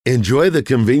Enjoy the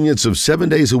convenience of 7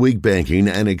 days a week banking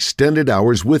and extended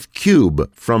hours with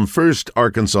Cube from First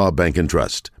Arkansas Bank and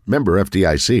Trust. Member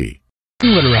FDIC.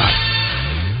 Let her out.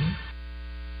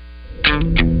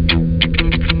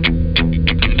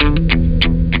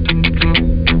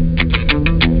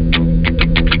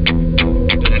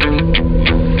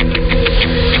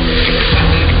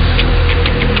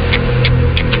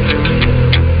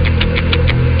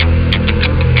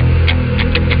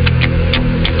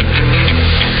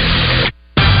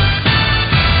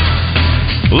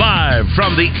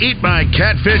 From the Eat My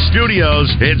Catfish studios,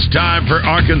 it's time for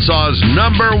Arkansas's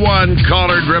 #1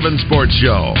 caller-driven sports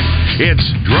show. It's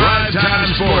Drive Time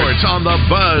Sports on the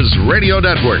Buzz Radio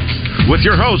Network with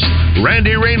your hosts,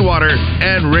 Randy Rainwater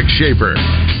and Rick Shaeffer.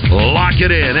 Lock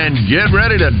it in and get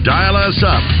ready to dial us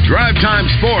up. Drive Time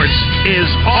Sports is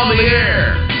on the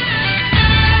air.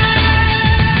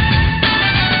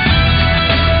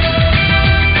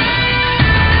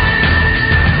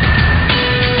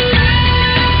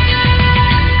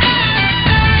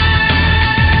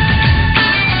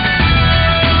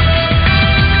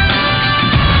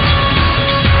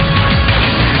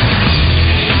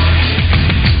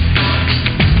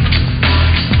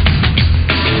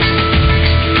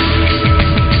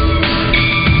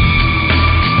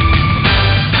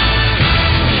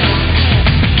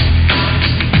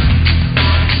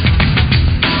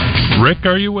 Rick,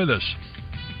 are you with us?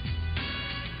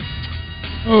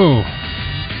 Oh,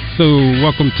 so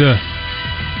welcome to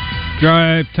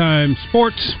Drive Time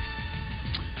Sports.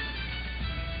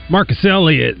 Marcus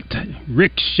Elliott,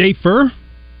 Rick Shaeffer.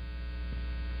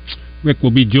 Rick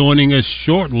will be joining us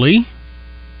shortly.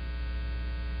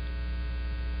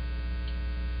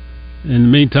 In the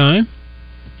meantime,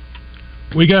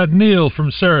 we got Neil from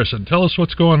Saracen. Tell us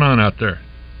what's going on out there.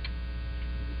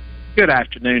 Good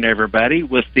afternoon, everybody.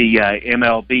 With the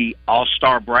MLB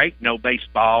All-Star break, no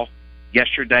baseball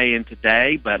yesterday and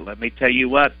today, but let me tell you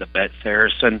what, the Bet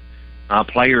Saracen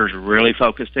players really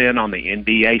focused in on the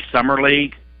NBA Summer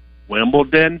League,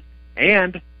 Wimbledon,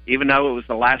 and even though it was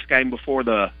the last game before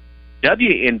the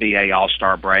WNBA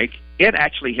All-Star break, it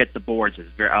actually hit the boards.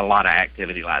 There's a lot of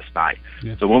activity last night.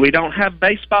 Yeah. So when we don't have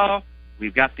baseball,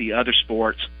 we've got the other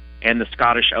sports, and the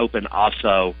Scottish Open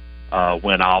also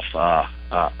went off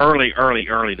early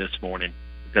this morning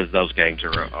because those games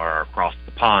are across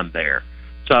the pond there.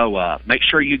 So make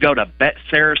sure you go to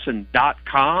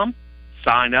betsaracen.com,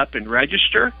 sign up and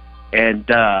register, and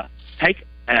take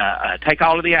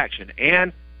all of the action.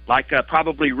 And like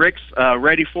probably Rick's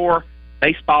ready for,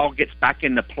 baseball gets back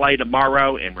into play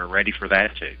tomorrow, and we're ready for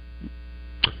that too.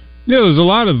 Yeah, there's a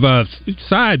lot of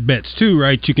side bets too,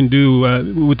 right? You can do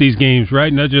with these games,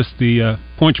 right? Not just the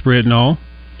point spread and all.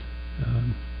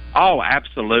 Oh,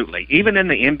 absolutely. Even in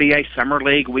the NBA Summer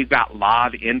League, we've got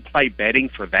live in-play betting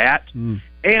for that.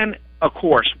 And, of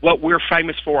course, what we're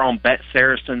famous for on Bet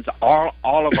Saracens are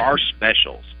all of our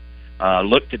specials.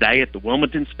 Look today at the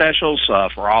Wilmington specials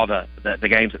for all the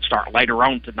games that start later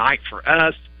on tonight for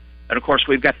us. And, of course,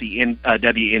 we've got the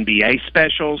WNBA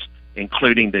specials,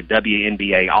 including the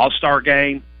WNBA All-Star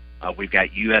Game. We've got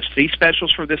UFC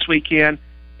specials for this weekend.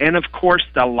 And, of course,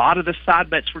 a lot of the side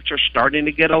bets which are starting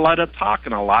to get a lot of talk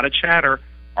and a lot of chatter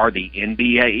are the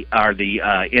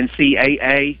NCAA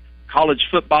college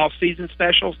football season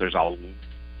specials. There's a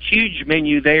huge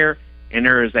menu there, and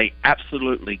there is a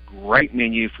absolutely great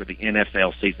menu for the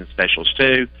NFL season specials,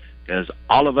 too, because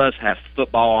all of us have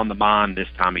football on the mind this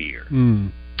time of year.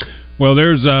 Well,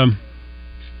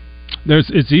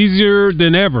 it's easier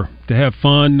than ever to have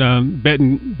fun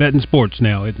betting sports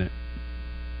now, isn't it?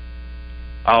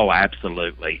 Oh,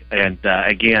 absolutely. And,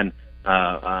 again,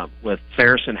 with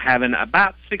Saracen having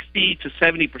about 60 to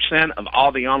 70% of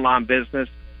all the online business,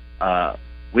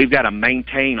 we've got to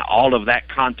maintain all of that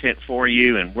content for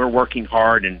you, and we're working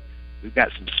hard, and we've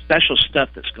got some special stuff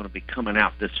that's going to be coming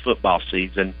out this football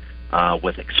season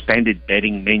with expanded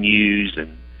betting menus,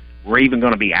 and we're even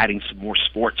going to be adding some more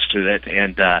sports to it.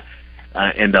 And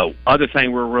the other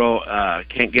thing we're real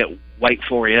can't wait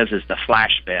for is the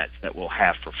flash bets that we'll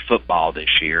have for football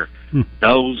this year.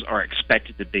 Those are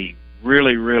expected to be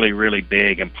really, really, really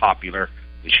big and popular,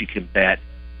 which you can bet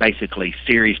basically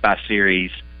series by series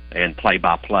and play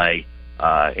by play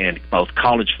in both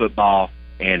college football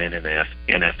and in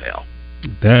NFL.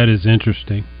 That is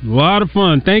interesting. A lot of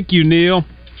fun. Thank you, Neil.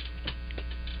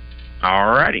 All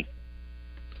righty.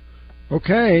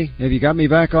 Okay. Have you got me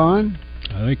back on?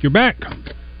 I think you're back.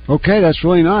 Okay, that's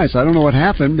really nice. I don't know what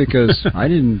happened because I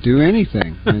didn't do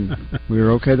anything, and we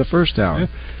were okay the first hour.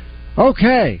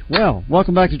 Okay, well,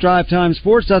 welcome back to Drive Time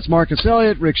Sports. That's Marcus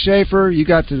Elliott, Rick Shaeffer. You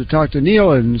got to talk to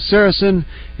Neil and Saracen,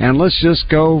 and let's just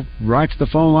go right to the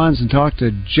phone lines and talk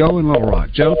to Joe in Little Rock.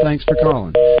 Joe, thanks for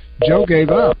calling. Joe gave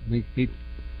up.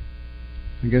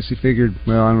 I guess he figured,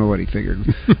 well, I don't know what he figured.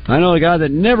 I know the guy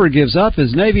that never gives up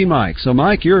is Navy Mike. So,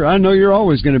 Mike, I know you're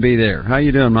always going to be there. How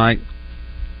you doing, Mike?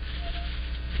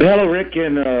 Hello, Rick,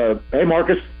 and hey,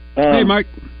 Marcus. Hey, Mike.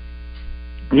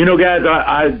 You know, guys,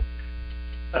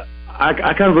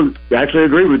 I kind of actually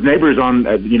agree with neighbors on,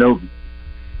 as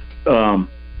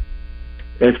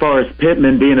far as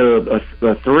Pittman being a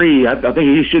 3, I think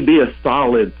he should be a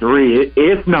solid 3,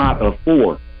 if not a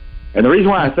 4. And the reason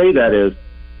why I say that is,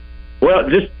 well,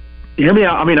 just hear me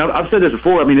out. I mean, I've said this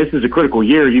before. I mean, this is a critical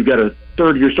year. You've got a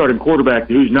third-year starting quarterback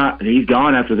he's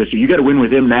gone after this year. You got to win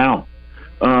with him now.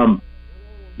 I've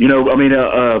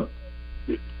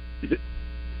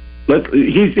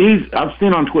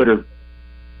seen on Twitter,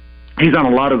 he's on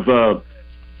a lot of,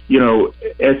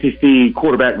 SEC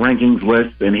quarterback rankings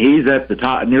lists, and he's at the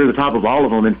top, near the top of all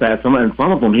of them. In fact, some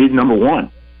of them, he's number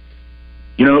 1.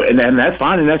 And that's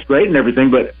fine, and that's great and everything,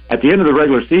 but at the end of the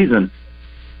regular season,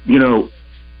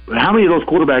 how many of those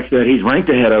quarterbacks that he's ranked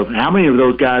ahead of, how many of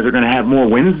those guys are going to have more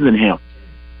wins than him?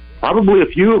 Probably a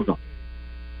few of them,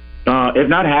 if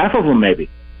not half of them, maybe.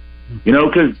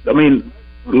 Because, I mean,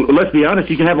 let's be honest,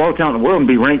 you can have all the talent in the world and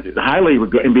be ranked highly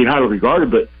regarded,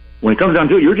 but when it comes down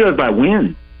to it, you're judged by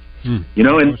wins. And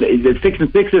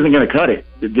 6-6 isn't going to cut it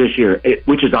this year,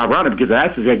 which is ironic because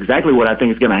that's exactly what I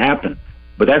think is going to happen.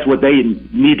 But that's what they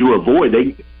need to avoid.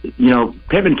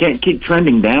 Pittman can't keep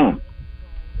trending down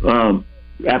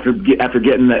after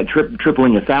getting that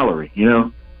tripling a salary.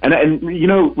 And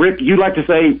Rick, you like to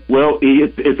say, well,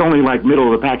 it's only like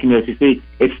middle of the pack in the SEC.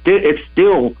 It's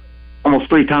still almost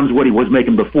 3 times what he was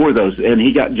making before those, and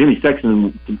he got Jimmy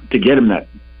Sexton to get him that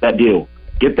deal,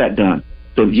 get that done.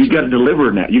 So you got to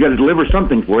deliver now. You got to deliver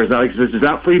something for us. This is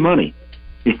not free money,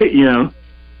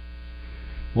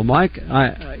 Well, Mike,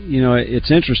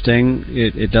 it's interesting.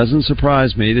 It doesn't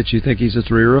surprise me that you think he's a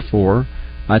 3 or a 4.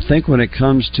 I think when it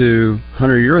comes to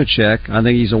Hunter Yurachek, I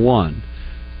think he's a 1.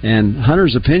 And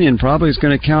Hunter's opinion probably is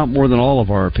going to count more than all of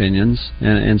our opinions.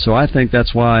 And so I think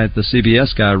that's why the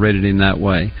CBS guy rated him that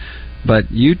way.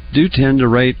 But you do tend to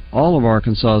rate all of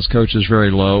Arkansas's coaches very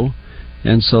low,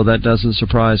 and so that doesn't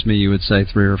surprise me. You would say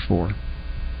 3 or 4.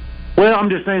 Well, I'm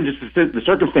just saying, just the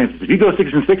circumstances. If you go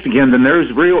 6-6 again, then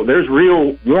there's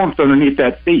real warmth underneath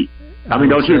that seat. I mean,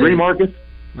 don't you agree, Marcus?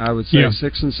 I would say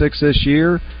 6-6 this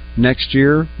year. Next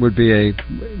year would be the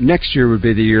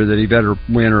year that he better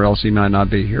win, or else he might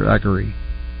not be here. I agree.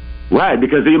 Right,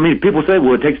 because people say,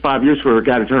 well, it takes 5 years for a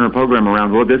guy to turn a program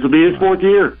around. Well, this will be his 4th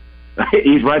year.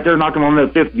 He's right there knocking on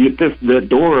the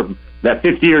door of that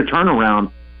 5th year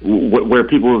turnaround, where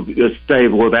people say,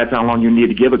 well, that's how long you need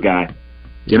to give a guy.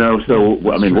 So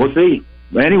I mean, we'll see.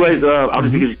 But anyways,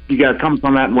 obviously you guys comment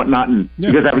on that and whatnot, and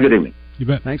you guys have a good evening. You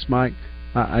bet. Thanks, Mike.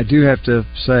 I do have to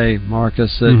say,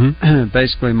 Marcus, that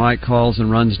basically Mike calls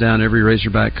and runs down every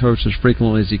Razorback coach as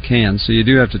frequently as he can, so you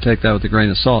do have to take that with a grain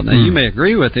of salt. Now, you may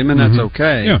agree with him, and that's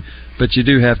okay, but you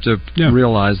do have to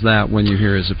realize that when you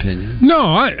hear his opinion. No,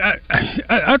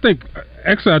 I think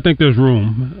there's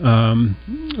room.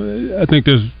 I think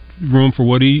there's room for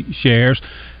what he shares.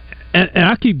 And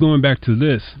I keep going back to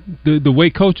this. The way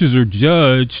coaches are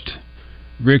judged,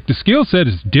 Rick, the skill set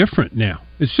is different now.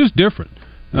 It's just different.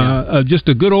 Just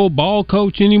a good old ball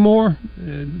coach anymore,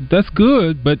 that's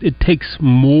good, but it takes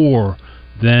more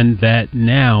than that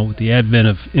now with the advent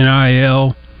of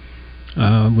NIL,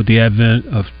 with the advent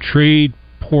of trade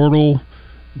portal.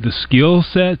 The skill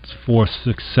sets for a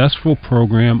successful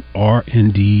program are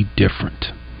indeed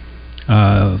different.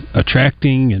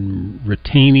 Attracting and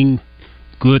retaining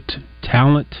good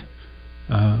talent,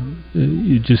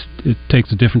 it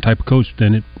takes a different type of coach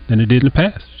than it did in the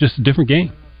past. It's just a different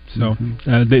game. So,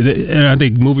 and I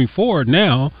think moving forward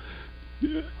now,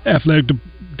 athletic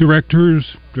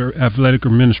directors, athletic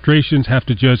administrations have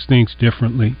to judge things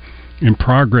differently in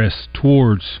progress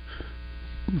towards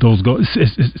those goals.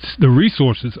 The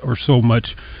resources are so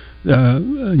much,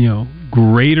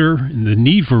 greater, and the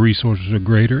need for resources are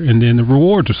greater, and then the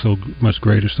rewards are so much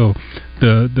greater. So,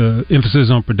 the emphasis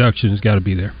on production has got to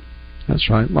be there.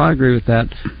 That's right. Well, I agree with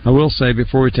that. I will say,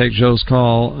 before we take Joe's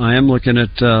call, I am looking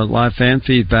at live fan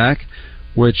feedback,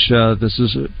 which this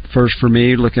is first for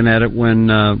me, looking at it when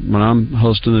I'm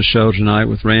hosting the show tonight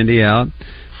with Randy out.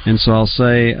 And so I'll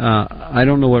say, I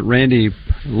don't know what Randy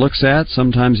looks at.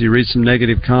 Sometimes he reads some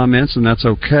negative comments, and that's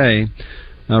okay.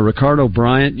 Ricardo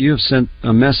Bryant, you have sent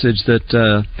a message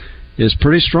that is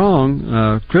pretty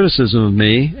strong criticism of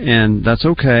me, and that's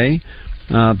okay.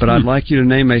 but I'd like you to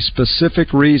name a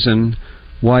specific reason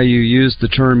why you used the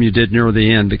term you did near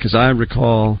the end, because I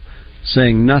recall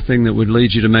saying nothing that would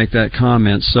lead you to make that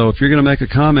comment. So if you're going to make a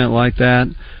comment like that,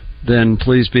 then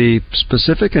please be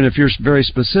specific. And if you're very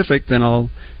specific, then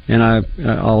I'll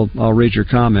read your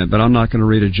comment. But I'm not going to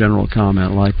read a general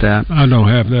comment like that. I don't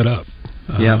have that up.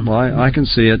 Yeah, well, I can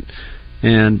see it.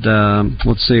 And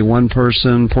let's see, one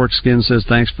person, Porkskin, says,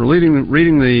 thanks for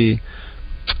reading the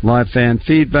live fan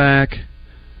feedback.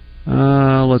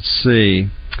 Let's see.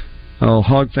 Oh,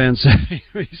 Hog Fan he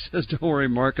says, don't worry,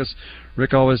 Marcus.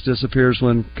 Rick always disappears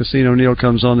when Casino Neil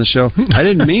comes on the show. I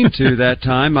didn't mean to that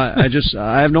time. I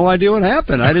have no idea what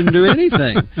happened. I didn't do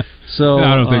anything. So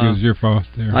I don't think it was your fault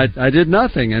there. I did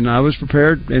nothing, and I was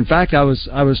prepared. In fact, I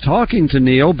was talking to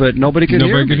Neil, but nobody could hear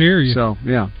me. Nobody could hear you. So,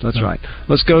 yeah, that's right.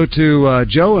 Let's go to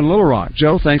Joe in Little Rock.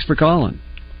 Joe, thanks for calling.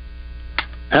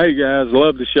 Hey, guys.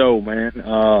 Love the show, man.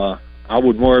 I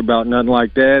wouldn't worry about nothing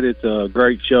like that. It's a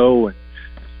great show, and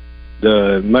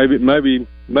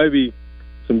maybe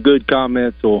some good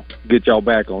comments will get y'all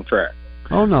back on track.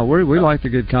 Oh no, we like the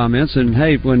good comments, and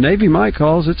hey, when Navy Mike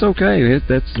calls, it's okay.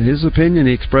 That's his opinion.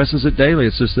 He expresses it daily.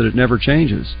 It's just that it never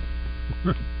changes.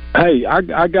 Hey,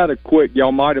 I got a quick.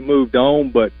 Y'all might have moved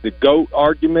on, but the GOAT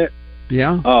argument.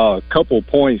 Yeah. A couple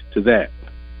points to that.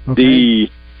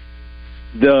 Okay.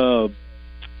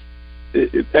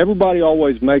 Everybody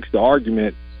always makes the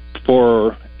argument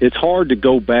for. It's hard to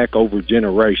go back over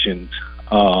generations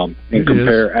and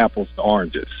compare apples to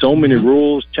oranges. So many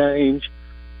rules change.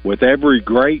 With every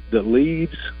great that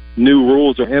leaves, new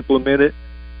rules are implemented,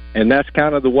 and that's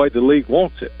kind of the way the league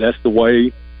wants it. That's the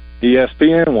way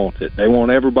ESPN wants it. They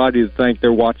want everybody to think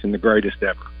they're watching the greatest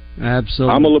ever.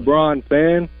 Absolutely. I'm a LeBron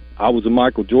fan. I was a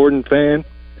Michael Jordan fan.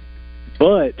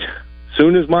 But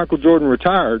soon as Michael Jordan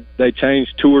retired, they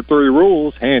changed 2 or 3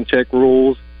 rules, hand check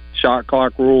rules, shot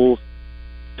clock rules,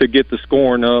 to get the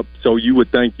scoring up, so you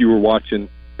would think you were watching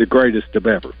the greatest of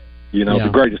ever, the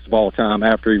greatest of all time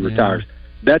after he retires.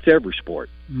 That's every sport.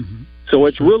 Mm-hmm. So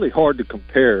it's really hard to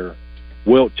compare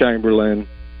Wilt Chamberlain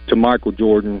to Michael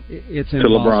Jordan to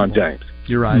LeBron James.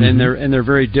 You're right, mm-hmm. and they're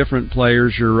very different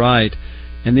players. You're right.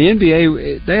 And the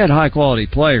NBA, they had high quality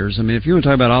players. I mean, if you want to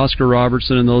talk about Oscar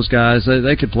Robertson and those guys,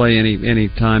 they could play any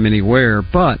time, anywhere.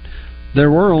 But there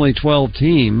were only 12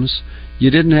 teams. You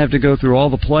didn't have to go through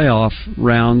all the playoff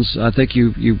rounds. I think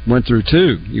you went through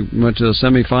 2. You went to a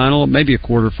semifinal, maybe a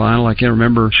quarterfinal. I can't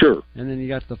remember. Sure. And then you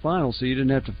got to the final, so you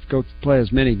didn't have to go play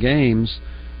as many games.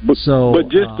 But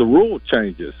just the rule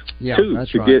changes too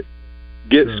that's to right.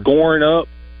 get scoring up,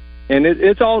 and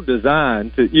it's all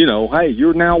designed to hey,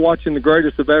 you're now watching the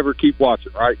greatest of ever. Keep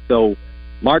watching, right? So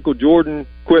Michael Jordan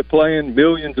quit playing,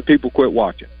 millions of people quit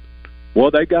watching. Well,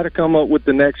 they got to come up with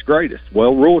the next greatest.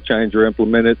 Well, rule change are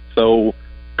implemented, so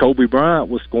Kobe Bryant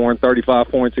was scoring 35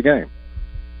 points a game.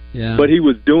 Yeah. But he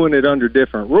was doing it under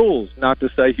different rules, not to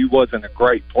say he wasn't a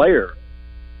great player.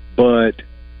 But,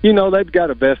 they've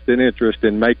got a vested interest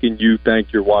in making you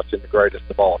think you're watching the greatest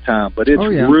of all time. But it's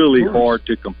really hard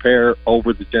to compare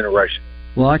over the generation.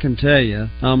 Well, I can tell you,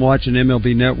 I'm watching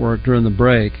MLB Network during the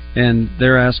break, and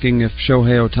they're asking if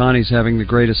Shohei Ohtani's having the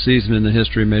greatest season in the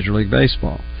history of Major League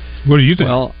Baseball. What do you think?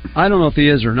 Well, I don't know if he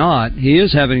is or not. He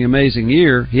is having an amazing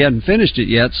year. He hadn't finished it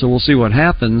yet, so we'll see what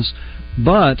happens.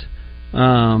 But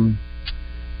sure,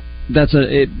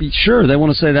 they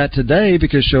want to say that today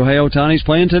because Shohei Ohtani's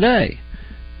playing today.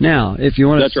 Now, if you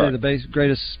want to say the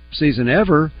greatest season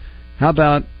ever, how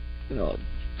about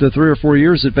the 3 or 4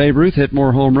 years that Babe Ruth hit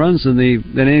more home runs than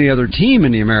any other team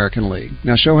in the American League?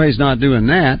 Now, Shohei's not doing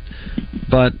that,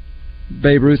 but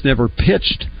Babe Ruth never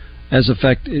pitched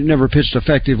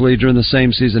effectively during the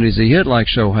same season as he hit like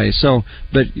Shohei. So,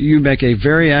 but you make a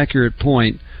very accurate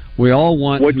point. We all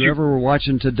want whoever we're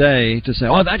watching today to say,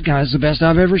 "Oh, that guy's the best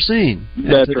I've ever seen." And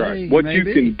that's today, right. What you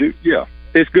can do,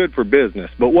 it's good for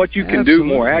business. But what you can do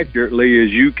more accurately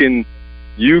is you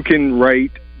can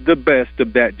rate the best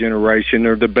of that generation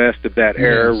or the best of that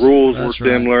era. Rules were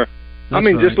similar.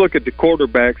 Just look at the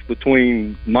quarterbacks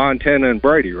between Montana and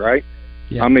Brady, right?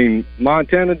 Yeah. I mean,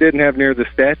 Montana didn't have near the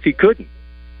stats. He couldn't.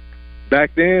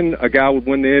 Back then, a guy would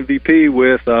win the MVP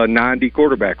with a 90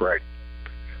 quarterback rating.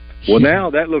 Well,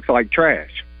 now that looks like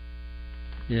trash.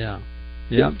 Yeah.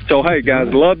 So, hey, guys,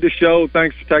 love the show.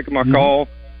 Thanks for taking my call.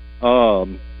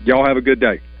 Y'all have a good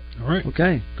day. All right.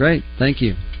 Okay, great. Thank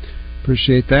you.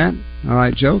 Appreciate that. All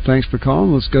right, Joe, thanks for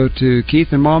calling. Let's go to Keith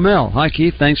and Maumelle. Hi,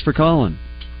 Keith. Thanks for calling.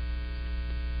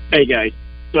 Hey, guys.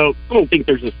 So I don't think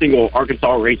there's a single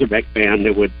Arkansas Razorback fan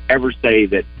that would ever say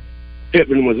that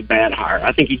Pittman was a bad hire.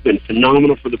 I think he's been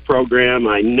phenomenal for the program.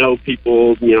 I know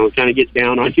people, kind of get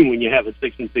down on you when you have a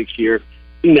 6-6 year,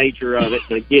 the nature of it,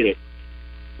 and I get it.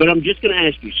 But I'm just going to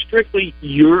ask you strictly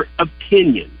your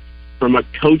opinion from a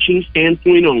coaching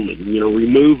standpoint only.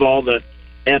 Remove all the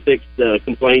ethics, the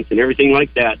complaints, and everything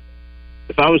like that.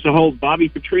 If I was to hold Bobby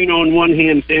Petrino in one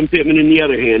hand, Sam Pittman in the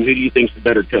other hand, who do you think's the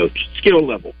better coach? Skill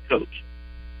level coach.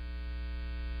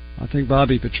 I think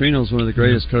Bobby Petrino is one of the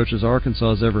greatest coaches Arkansas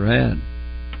has ever had.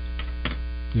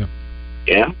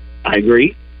 Yeah, I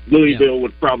agree. Louisville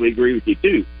would probably agree with you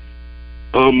too.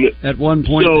 At one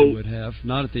point they would have,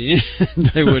 not at the end.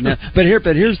 They wouldn't have. But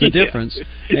here's the difference.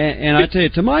 And I tell you,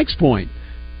 to Mike's point,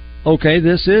 okay,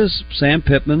 this is Sam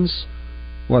Pittman's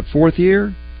fourth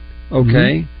year?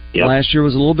 Okay. Yep. Last year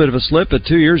was a little bit of a slip, but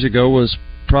 2 years ago was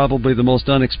probably the most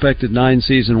unexpected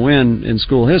 9-season win in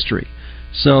school history.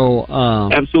 So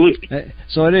absolutely.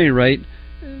 So at any rate,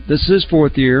 this is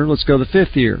fourth year. Let's go the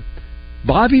fifth year.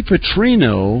 Bobby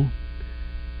Petrino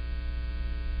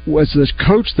was the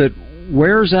coach that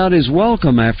wears out his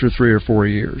welcome after 3 or 4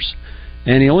 years.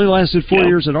 And he only lasted 4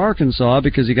 years at Arkansas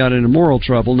because he got into moral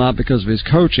trouble, not because of his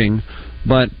coaching.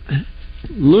 But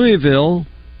Louisville,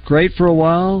 great for a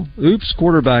while. Oops,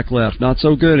 quarterback left. Not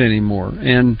so good anymore.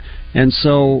 And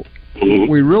so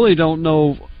we really don't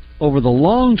know over the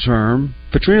long term.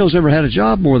 Petrino's never had a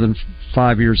job more than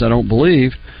 5 years, I don't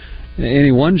believe.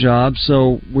 Any one job.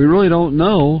 So we really don't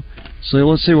know. So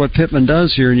let's see what Pittman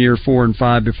does here in year 4 and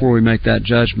 5 before we make that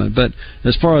judgment. But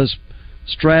as far as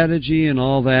strategy and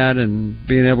all that and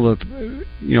being able to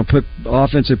put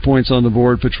offensive points on the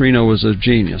board, Petrino was a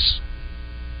genius.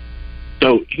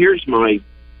 So here's my,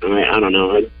 I don't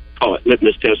know, I call it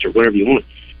litmus test or whatever you want.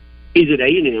 He's at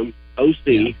A&M,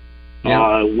 OC.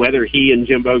 Yeah. Whether he and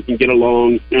Jimbo can get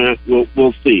along,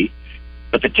 we'll see.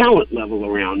 But the talent level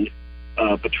around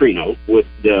Petrino with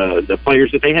the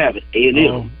players that they have at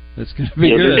A&M, it's going to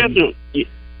be good. Definitely,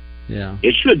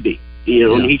 it should be.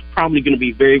 And he's probably going to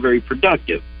be very, very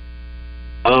productive.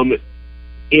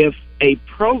 If a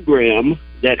program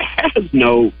that has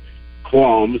no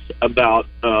qualms about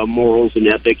morals and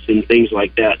ethics and things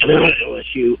like that,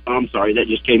 LSU, I'm sorry, that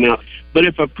just came out. But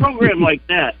if a program like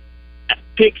that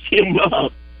picks him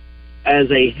up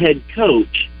as a head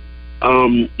coach,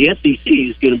 the SEC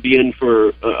is going to be in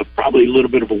for probably a little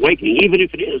bit of awakening, even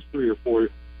if it is 3 or 4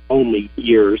 only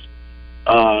years.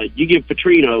 You give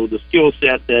Petrino the skill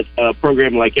set that a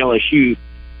program like LSU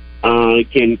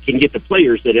can get the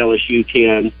players that LSU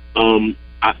can.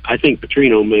 I think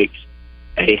Petrino makes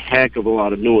a heck of a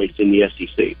lot of noise in the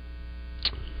SEC.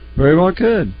 Very well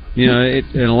could.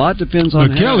 And a lot depends on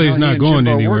how Kelly's not going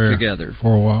anywhere work together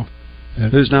for a while.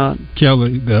 Who's not?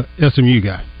 Kelly, the SMU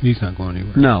guy. He's not going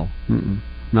anywhere. No,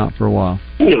 not for a while.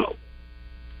 No.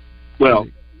 Well,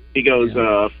 he goes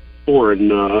 4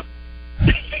 and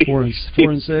 4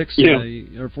 and 6,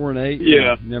 or 4 and 8.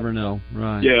 Yeah, never know.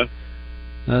 Right. Yeah,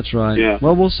 that's right. Yeah.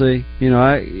 Well, we'll see.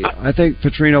 I think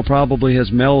Petrino probably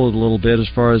has mellowed a little bit as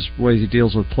far as the way he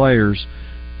deals with players,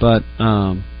 but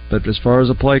as far as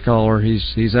a play caller,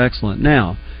 he's excellent.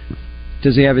 Now,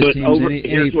 does he have his teams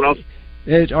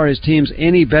are his teams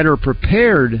any better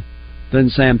prepared than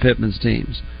Sam Pittman's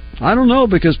teams? I don't know,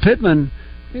 because Pittman,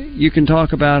 you can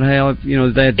talk about how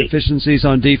they had deficiencies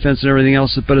on defense and everything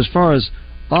else, but as far as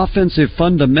offensive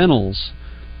fundamentally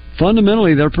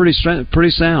they're pretty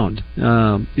sound. They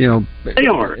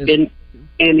are. And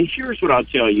here's what I'll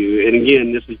tell you. And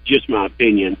again, this is just my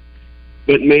opinion,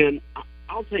 but man,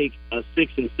 I'll take a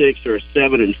 6-6 or a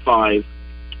 7-5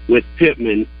 with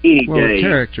Pittman any day. Big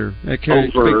character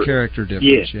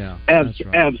difference. Yeah,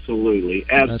 absolutely.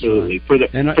 Right. For the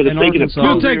sake of the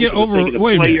you'll take it over.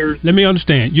 Wait a minute. Let me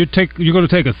understand. You're going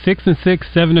to take a 6-6,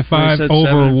 7-5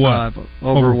 over what?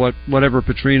 Over whatever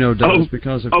Petrino does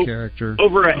because of character.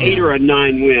 Over an 8 or a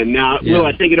 9 win. Now, will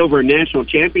I take it over a national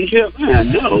championship?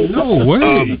 No. No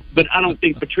way. But I don't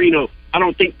think Petrino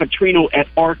at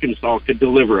Arkansas could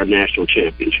deliver a national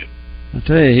championship. I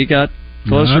tell you, he got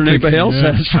closer than anybody else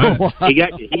has for a while. He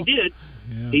did.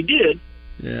 Yeah. He did.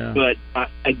 Yeah. But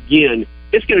again,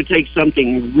 it's going to take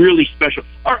something really special.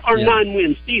 Our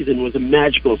 9-win season was a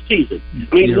magical season.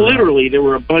 I mean, literally, there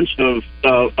were a bunch of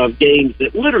games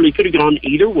that literally could have gone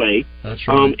either way. That's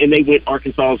right. And they went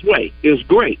Arkansas's way. It was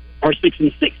great. Our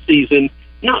 6-6 season,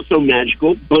 not so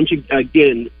magical.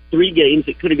 3 games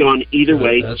that could have gone either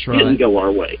way. That's right. Didn't go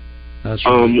our way. That's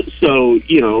right. So,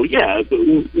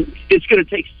 it's going to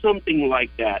take something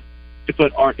like that to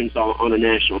put Arkansas on a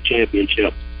national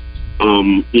championship,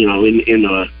 in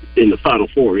the Final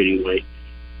Four anyway.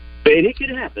 And it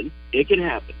could happen.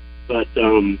 But,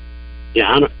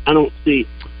 I don't see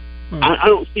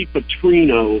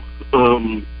Petrino,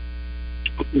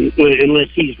 unless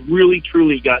he's really,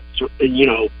 truly got,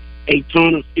 a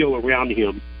ton of skill around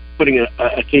him, putting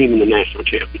a team in the national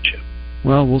championship.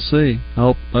 Well, we'll see.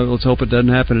 Let's hope it doesn't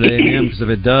happen at A&M, because if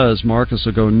it does, Marcus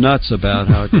will go nuts about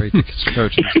how great the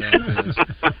coaching staff is.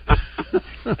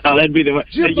 Oh, that'd be the way.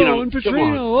 Jimbo and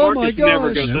Petrino, oh my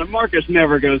gosh. Marcus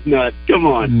never goes nuts. Come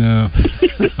on. No.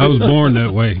 I was born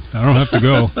that way. I don't have to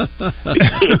go.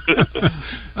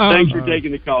 Thanks for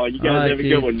taking the call. You guys have a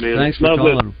good one, man. Thanks for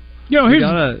calling.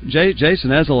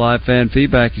 Jason has a live fan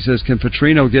feedback. He says, can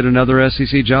Petrino get another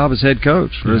SEC job as head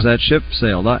coach? Or is that ship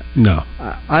sailed? No.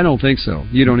 I don't think so.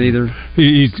 You don't either?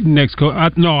 He's next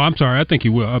coach. No, I'm sorry. I think he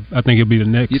will. I think he'll be the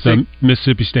next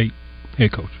Mississippi State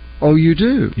head coach. Oh, you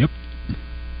do? Yep.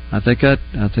 I think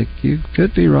you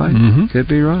could be right. Mm-hmm. Could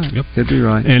be right. Yep. Could be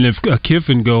right. And if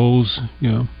Kiffin goes,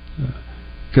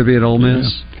 could be at Ole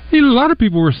Miss. A lot of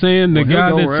people were saying the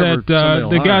guy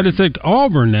that's at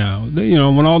Auburn now.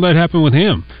 When all that happened with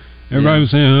him, everybody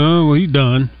was saying, "Oh, well, he's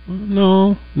done."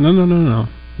 No.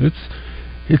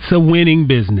 It's a winning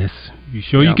business. You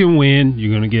show you can win,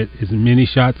 you're going to get as many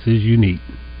shots as you need.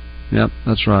 Yep,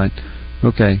 that's right.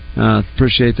 Okay,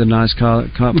 appreciate the nice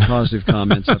positive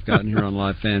comments I've gotten here on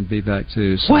Live Fan Feedback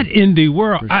too. So what in the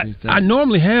world? I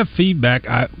normally have feedback.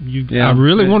 I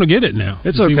really want to get it now.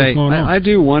 It's okay. I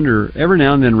do wonder every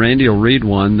now and then Randy will read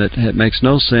one that makes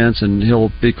no sense and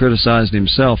he'll be criticized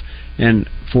himself. And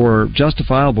for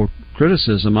justifiable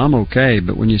criticism, I'm okay.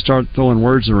 But when you start throwing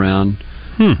words around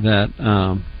that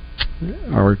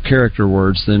are character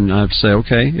words, then I'd say,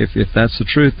 okay, if that's the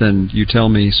truth, then you tell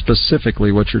me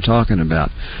specifically what you're talking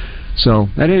about. So,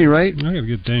 at any rate, I got a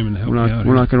good Damon to help me out.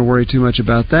 We're not going to worry too much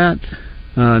about that.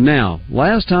 Now,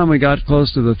 last time we got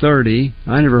close to the 30,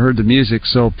 I never heard the music,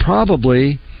 so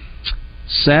probably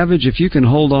Savage, if you can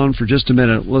hold on for just a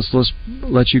minute, let's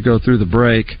let you go through the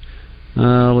break.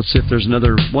 Let's see if there's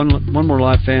another one more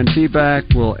live fan feedback.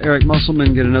 Will Eric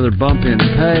Musselman get another bump in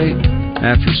pay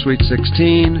after Sweet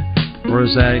 16, or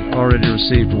has they already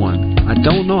received one? I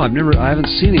don't know. I haven't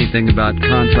seen anything about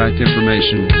contract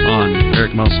information on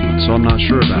Eric Musselman, so I'm not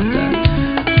sure about that.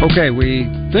 Okay, we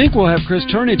think we'll have Chris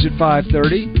Turnage at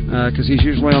 5:30 because he's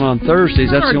usually on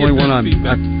Thursdays. That's the only one I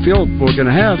feel we're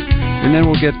going to have, and then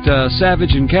we'll get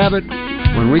Savage and Cabot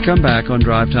when we come back on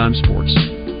Drive Time Sports.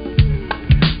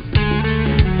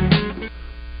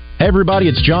 Hey everybody,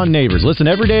 it's John Neighbors. Listen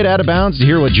every day at Out of Bounds to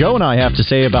hear what Joe and I have to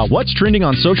say about what's trending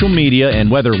on social media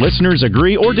and whether listeners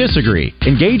agree or disagree.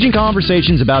 Engaging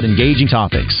conversations about engaging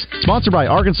topics. Sponsored by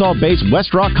Arkansas-based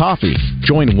West Rock Coffee.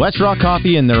 Join West Rock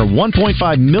Coffee and their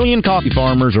 1.5 million coffee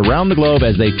farmers around the globe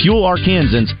as they fuel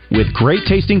Arkansans with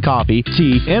great-tasting coffee,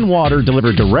 tea, and water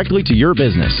delivered directly to your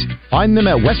business. Find them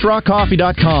at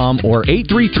westrockcoffee.com or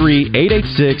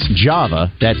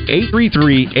 833-886-JAVA. That's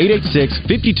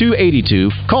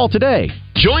 833-886-5282. Call today.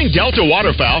 Join Delta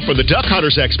Waterfowl for the Duck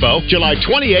Hunters Expo, July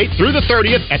 28th through the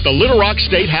 30th at the Little Rock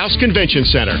State House Convention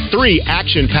Center. 3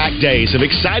 action-packed days of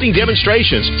exciting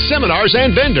demonstrations, seminars,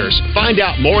 and vendors. Find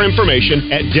out more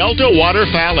information at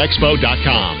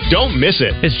DeltaWaterfowlExpo.com. Don't miss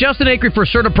it. It's Justin Acri for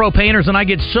CertaPro Painters, and I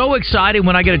get so excited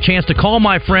when I get a chance to call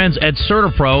my friends at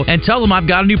CertaPro and tell them I've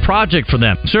got a new project for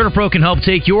them. CertaPro can help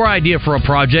take your idea for a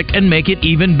project and make it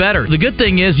even better. The good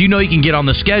thing is, you can get on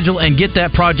the schedule and get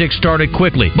that project started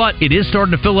quickly. But it is starting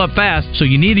to fill up fast, so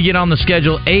you need to get on the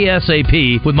schedule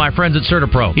ASAP with my friends at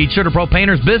CertaPro. Each CertaPro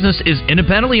Painter's business is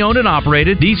independently owned and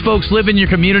operated. These folks live in your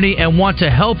community and want to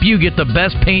help you get the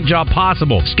best paint job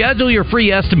possible. Schedule your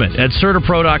free estimate at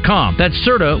CertaPro.com. That's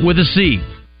Certa with a C.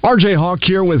 RJ Hawk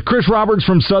here with Chris Roberts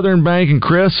from Southern Bank. And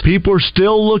Chris, people are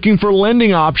still looking for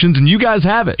lending options, and you guys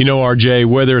have it. RJ,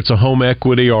 whether it's a home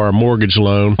equity or a mortgage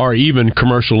loan or even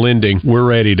commercial lending, we're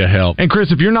ready to help. And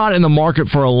Chris, if you're not in the market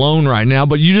for a loan right now,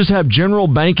 but you just have general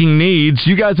banking needs,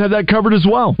 you guys have that covered as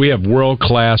well. We have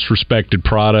world-class respected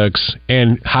products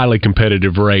and highly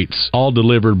competitive rates, all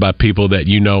delivered by people that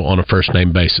you know on a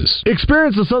first-name basis.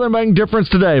 Experience the Southern Bank difference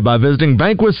today by visiting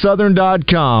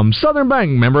bankwithsouthern.com. Southern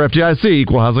Bank, member FDIC,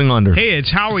 equal housing lender. Hey,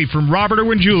 it's Howie from Robert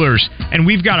Irwin Jewelers, and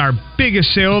we've got our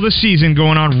biggest sale of the season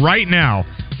going on right now.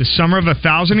 The Summer of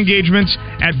 1,000 engagements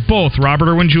at both Robert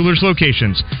Irwin Jewelers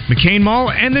locations, McCain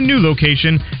Mall and the new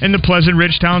location in the Pleasant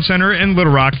Ridge Town Center in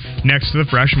Little Rock, next to the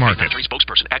Fresh Market.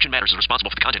 Spokesperson Action Matters is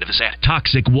responsible for the content of this ad.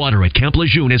 Toxic water at Camp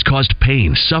Lejeune has caused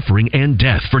pain, suffering, and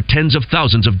death for tens of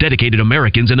thousands of dedicated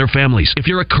Americans and their families. If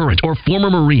you're a current or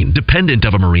former Marine, dependent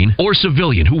of a Marine, or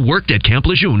civilian who worked at Camp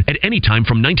Lejeune at any time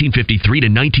from 1953 to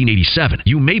 1987,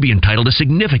 you may be entitled to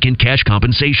significant cash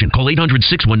compensation. Call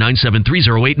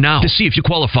 800-619-7308 now to see if you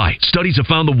qualify. Studies have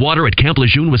found the water at Camp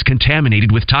Lejeune was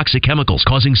contaminated with toxic chemicals,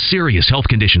 causing serious health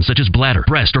conditions such as bladder,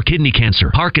 breast, or kidney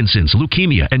cancer, Parkinson's,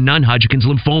 leukemia, and non-Hodgkin's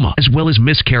lymphoma, as well as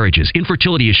miscarriages,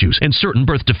 infertility issues, and certain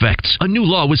birth defects. A new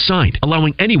law was signed,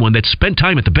 allowing anyone that spent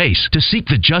time at the base to seek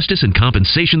the justice and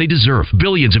compensation they deserve.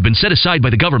 Billions have been set aside by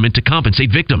the government to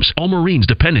compensate victims. All Marines,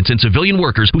 dependents, and civilian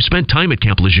workers who spent time at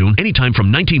Camp Lejeune anytime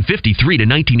from 1953 to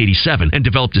 1987 and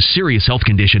developed a serious health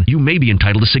condition, you may be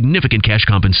entitled to significant cash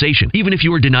compensation, even if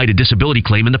you were denied a disability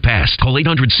claim in the past. Call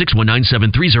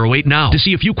 800-619-7308 now to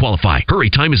see if you qualify. Hurry,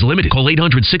 time is limited. Call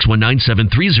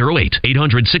 800-619-7308.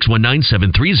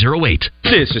 800-619-7308.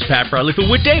 This is Pat Bradley for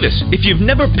Wood Davis. If you've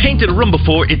never painted a room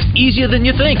before, it's easier than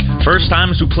you think. First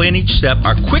timers who plan each step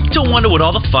are quick to wonder what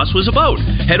all the fuss was about.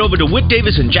 Head over to Wood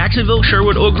Davis in Jacksonville,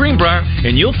 Sherwood, or Greenbrier,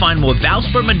 and you'll find more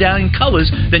Valspar medallion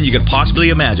colors than you could possibly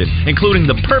imagine, including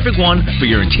the perfect one for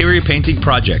your interior painting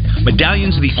project.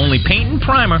 Medallions are the only paint and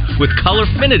primer with color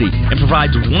affinity and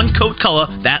provides one coat color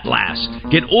that lasts.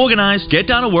 Get organized, get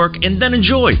down to work, and then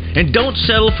enjoy. And don't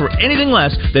settle for anything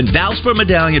less than Valspar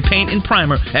medallion paint and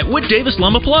primer at Wood Davis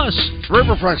Lumber Plus.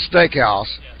 Riverfront Steakhouse,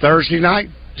 Thursday night,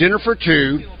 dinner for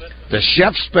two, the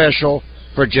chef special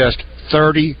for just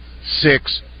 $36.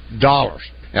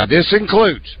 Now this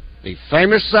includes the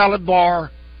famous salad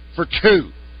bar for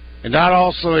two, and that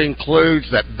also includes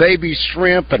that baby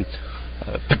shrimp and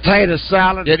potato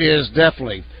salad. It is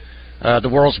definitely the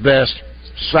world's best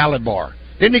salad bar.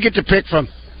 Then you get to pick from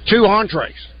two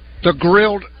entrees, the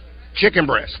grilled chicken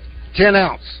breast, 10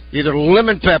 ounce, either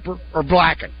lemon pepper or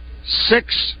blackened,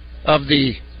 6 of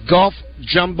the Gulf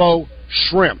jumbo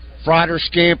shrimp, fried or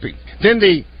scampi. Then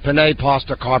the penne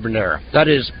pasta carbonara. That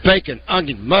is bacon,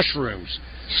 onion, mushrooms,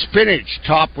 spinach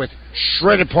topped with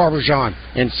shredded Parmesan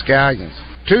and scallions.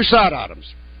 2 side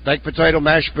items, baked potato,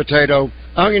 mashed potato,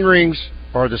 onion rings,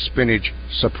 or the spinach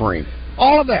supreme.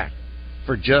 All of that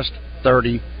for just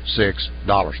 $36.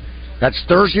 That's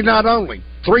Thursday night only.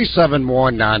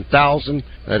 371-9000.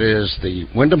 That is the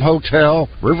Wyndham Hotel,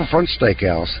 Riverfront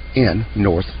Steakhouse in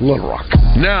North Little Rock.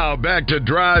 Now back to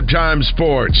Drive Time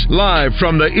Sports, live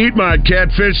from the Eat My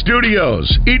Catfish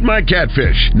studios. Eat My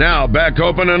Catfish, now back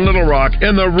open in Little Rock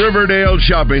in the Riverdale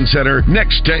Shopping Center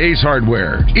next to Ace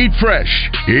Hardware. Eat fresh,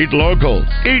 eat local,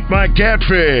 Eat My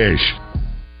Catfish.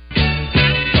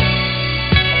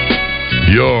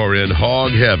 You're in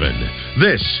hog heaven.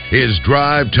 This is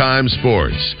Drive Time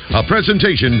Sports, a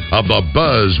presentation of the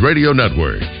Buzz Radio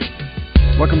Network.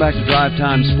 Welcome back to Drive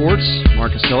Time Sports.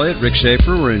 Marcus Elliott, Rick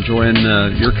Shaeffer. We're enjoying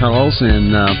your calls.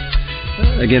 And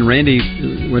again, Randy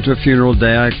went to a funeral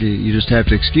today. You just have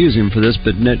to excuse him for this,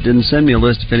 but didn't send me a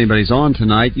list if anybody's on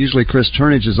tonight. Usually Chris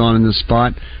Turnage is on in this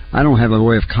spot. I don't have a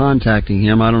way of contacting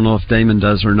him. I don't know if Damon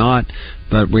does or not,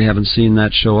 but we haven't seen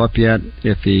that show up yet.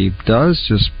 If he does,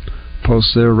 just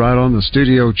post there right on the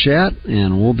studio chat,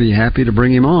 and we'll be happy to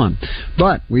bring him on.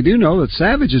 But we do know that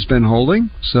Savage has been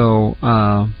holding, so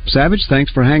Savage,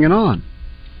 thanks for hanging on.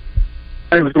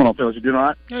 Hey, what's going on, fellas? You doing all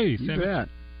right? Hey, you bet.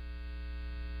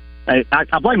 Hey,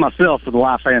 I blame myself for the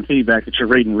live fan feedback that you're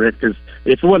reading, Rick, because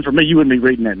if it wasn't for me, you wouldn't be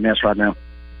reading that mess right now.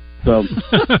 So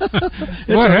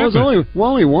it was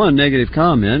only one negative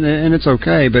comment, and it's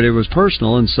okay, but it was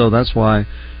personal, and so that's why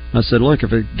I said, look,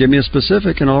 give me a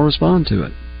specific, and I'll respond to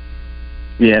it.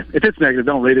 Yeah, if it's negative,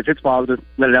 don't read it. If it's positive,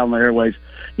 let it out on the airways.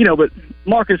 But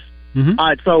Marcus, all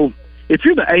right, so if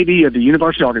you're the AD of the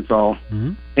University of Arkansas,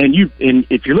 and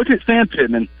if you're looking at Sam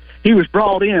Pittman, he was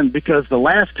brought in because the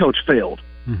last coach failed.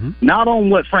 Not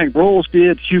on what Frank Broyles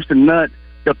did, Houston Nutt,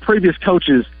 the previous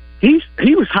coaches. He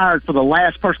was hired for the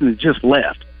last person that just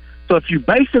left. So if you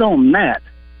base it on that,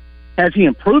 has he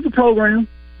improved the program?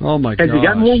 Oh my God! Has he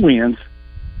got more wins?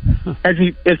 Has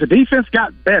the defense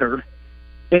got better?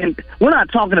 And we're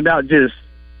not talking about just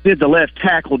did the left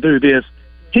tackle do this.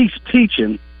 He's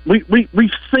teaching.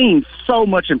 We've seen so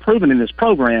much improvement in this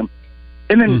program.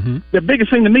 And then the biggest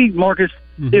thing to me, Marcus,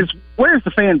 is where's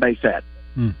the fan base at?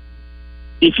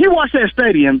 If you watch that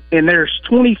stadium and there's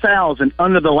 20,000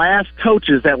 under the last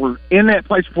coaches that were in that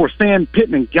place before Sam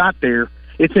Pittman got there,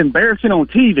 it's embarrassing on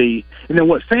TV. And then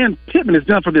what Sam Pittman has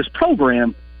done for this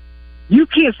program, you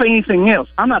can't say anything else.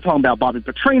 I'm not talking about Bobby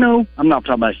Petrino. I'm not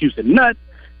talking about Houston Nutt.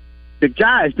 The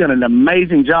guy has done an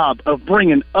amazing job of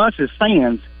bringing us as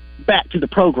fans back to the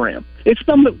program. It's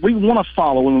something that we want to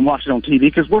follow when we watch it on TV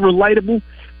because we're relatable.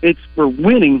 We're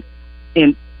winning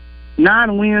in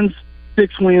 9 wins,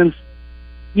 6 wins.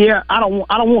 Yeah, I don't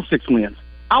want 6 wins.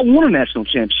 I want a national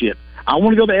championship. I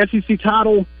want to go to the SEC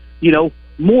title.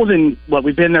 More than what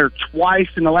we've been there twice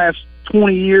in the last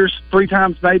 20 years, 3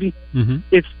 times maybe.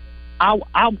 I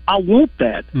want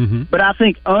that, but I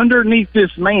think underneath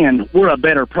this man, we're a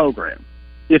better program,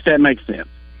 if that makes sense.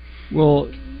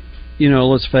 Well,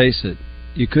 let's face it.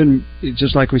 You couldn't,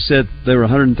 just like we said, they were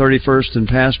 131st in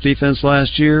pass defense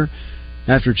last year.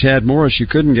 after Chad Morris, you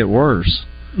couldn't get worse.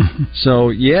 So,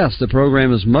 yes, the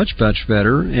program is much, much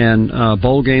better, and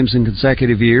bowl games in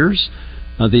consecutive years,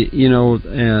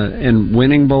 and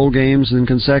winning bowl games in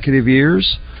consecutive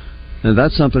years. And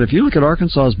that's something, if you look at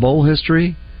Arkansas's bowl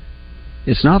history,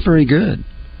 it's not very good.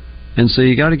 And so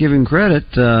you got to give him credit.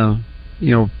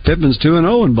 Pittman's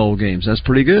 2-0 in bowl games. That's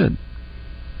pretty good.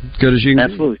 Good as you can.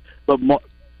 Absolutely. But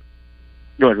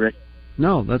go ahead, Rick.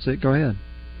 No, that's it. Go ahead.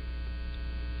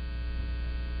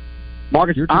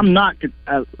 Marcus, I'm not.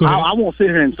 I won't sit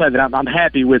here and say that I'm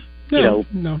happy with going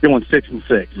 6-6.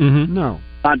 Mm-hmm. No,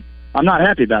 I'm not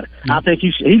happy about it. No. I think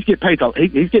he's getting paid.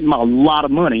 He's getting a lot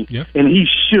of money, and he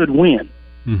should win.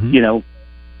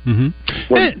 Mm-hmm.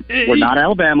 We're not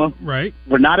Alabama, right?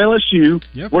 We're not LSU.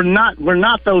 Yep. We're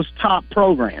not those top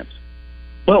programs,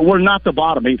 but we're not the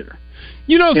bottom either.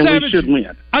 Savage, we should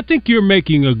win. I think you're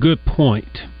making a good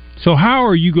point. So how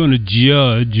are you going to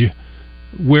judge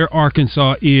where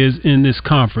Arkansas is in this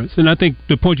conference? And I think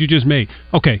the point you just made.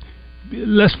 Okay,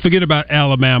 let's forget about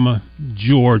Alabama,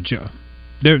 Georgia.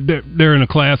 They're in a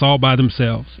class all by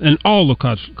themselves, and all of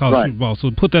college football.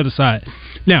 So put that aside.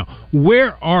 Now,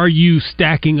 where are you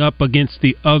stacking up against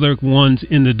the other ones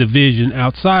in the division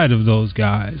outside of those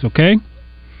guys? Okay,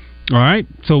 all right.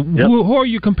 So who are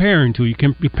you comparing to? You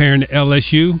comparing to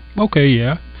LSU? Okay,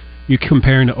 yeah. You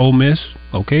comparing to Ole Miss?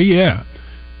 Okay, yeah.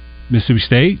 Mississippi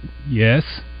State? Yes.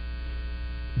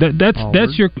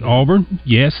 That's your Auburn.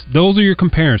 Yes, those are your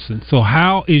comparisons. So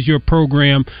how is your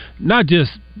program, not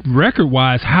just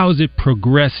record-wise, how is it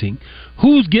progressing?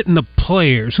 Who's getting the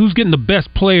players? Who's getting the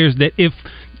best players that if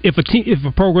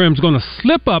a program's going to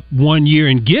slip up one year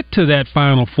and get to that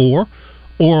Final Four,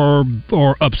 or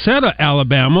upset a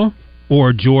Alabama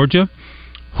or Georgia,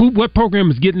 what program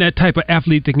is getting that type of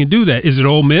athlete that can do that? Is it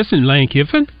Ole Miss and Lane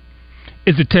Kiffin?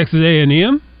 Is it Texas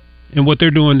A&M and what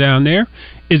they're doing down there?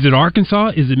 Is it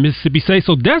Arkansas? Is it Mississippi State?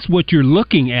 So that's what you're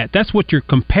looking at. That's what you're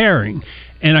comparing.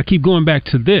 And I keep going back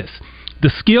to this. The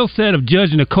skill set of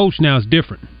judging a coach now is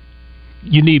different.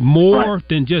 You need more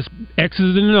than just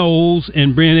X's and O's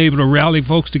and being able to rally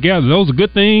folks together. Those are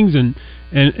good things, and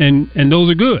those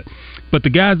are good. But the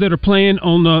guys that are playing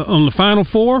on the Final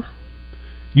Four,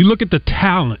 you look at the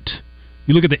talent.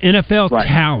 You look at the NFL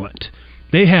talent.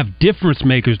 They have difference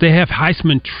makers. They have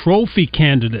Heisman Trophy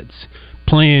candidates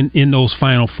playing in those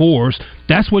Final Fours.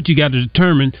 That's what you got to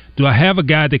determine. Do I have a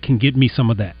guy that can get me some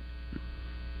of that?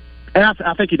 And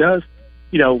I think he does.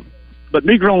 But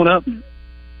me growing up,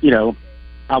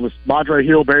 I was Madre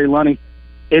Hill, Barry Lunny.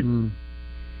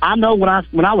 I know when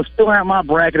I was filling out my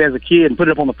bracket as a kid and put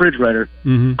it up on the refrigerator,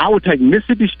 I would take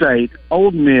Mississippi State,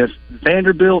 Ole Miss,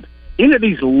 Vanderbilt, any of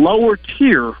these lower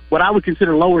tier, what I would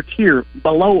consider lower tier,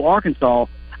 below Arkansas.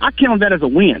 I count that as a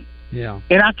win. Yeah.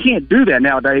 And I can't do that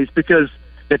nowadays because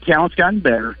the talent's gotten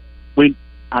better.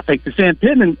 I think the Sam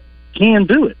Pittman can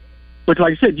do it. But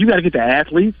like I said, you got to get the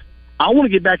athletes. I want to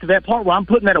get back to that part where I'm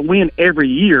putting that a win every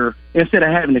year instead of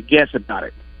having to guess about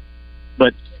it.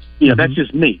 But, that's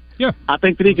just me. Yeah. I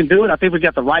think that he can do it. I think we've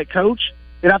got the right coach,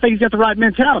 and I think he's got the right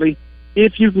mentality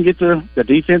if you can get the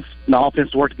defense and the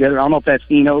offense to work together. I don't know if that's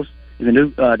Enos, the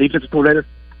new defensive coordinator.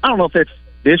 I don't know if that's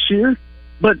this year,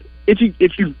 but if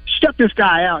you shut this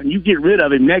guy out and you get rid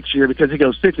of him next year because he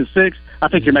goes 6-6, I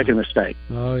think you're making a mistake.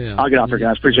 Oh, yeah. I'll get off here,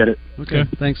 guys. Appreciate it. Okay.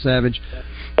 Thanks, Savage.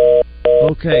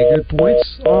 Okay, good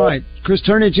points. All right, Chris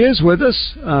Turnage is with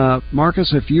us.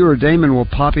 Marcus, if you or Damon will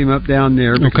pop him up down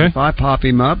there, because if I pop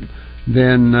him up,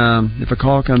 then if a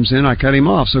call comes in, I cut him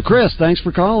off. So, Chris, thanks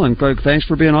for calling. Thanks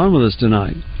for being on with us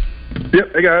tonight.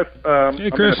 Yep. Hey, guys. Hey,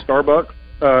 Chris. I'm at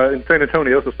Starbucks in San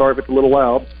Antonio, so sorry if it's a little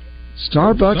loud.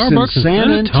 Starbucks in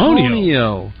San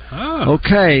Antonio.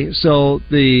 Okay, so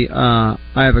I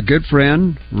have a good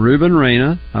friend, Ruben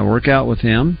Reyna. I work out with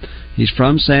him. He's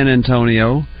from San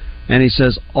Antonio, and he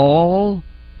says all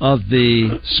of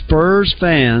the Spurs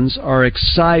fans are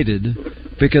excited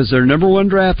because their number one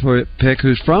draft pick,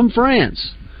 who's from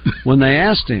France, when they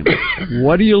asked him,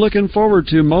 what are you looking forward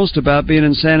to most about being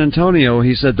in San Antonio,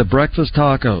 he said the breakfast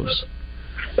tacos.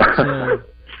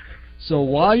 So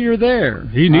while you're there,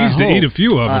 he needs to eat a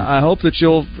few of them. I hope that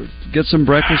you'll get some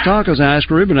breakfast tacos. And I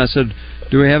asked Ruben, I said,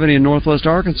 do we have any in Northwest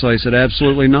Arkansas? He said,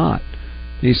 absolutely not.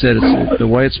 He said, it's the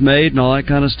way it's made and all that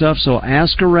kind of stuff. So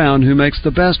ask around who makes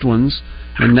the best ones.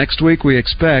 And next week we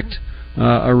expect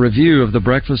a review of the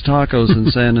breakfast tacos in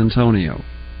San Antonio.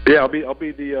 Yeah, I'll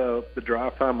be the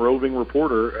drive time roving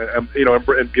reporter, and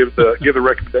give the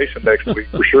recommendation next week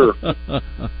for sure.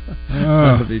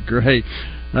 That'll be great.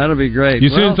 That'll be great. You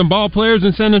seeing some ball players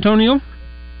in San Antonio?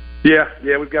 Yeah,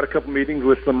 we've got a couple meetings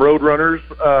with some road runners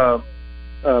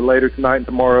later tonight and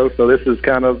tomorrow. So this is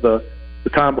kind of the the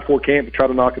time before camp to try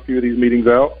to knock a few of these meetings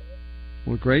out.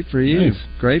 Well, great for you. Nice.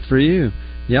 Great for you.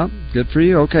 Yep, good for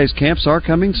you. Okay, so camps are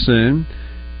coming soon,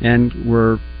 and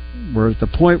we're at the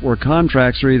point where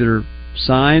contracts are either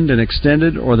signed and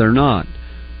extended or they're not.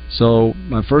 So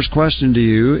my first question to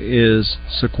you is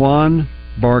Saquon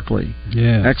Barkley.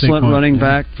 Yeah, excellent Saquon, running yeah.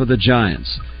 back for the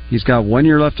Giants. He's got 1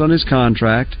 year left on his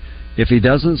contract. If he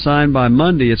doesn't sign by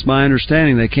Monday, it's my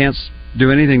understanding they can't do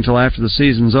anything till after the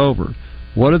season's over.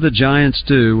 What do the Giants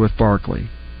do with Barkley?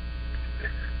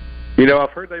 You know,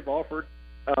 I've heard they've offered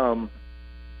some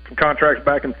contracts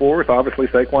back and forth. Obviously,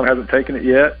 Saquon hasn't taken it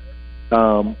yet.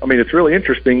 I mean, it's really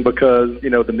interesting because, you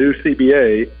know, the new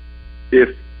CBA,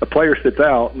 if a player sits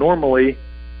out, normally,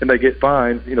 and they get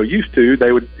fines, you know, used to,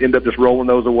 they would end up just rolling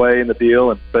those away in the deal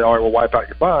and say, all right, we'll wipe out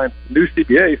your fines. The new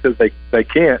CBA says they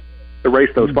can't erase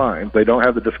those fines. They don't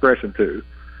have the discretion to.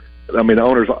 I mean, the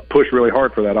owners push really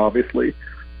hard for that, obviously.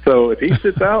 So if he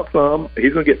sits out some,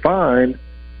 he's going to get fined.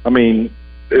 I mean,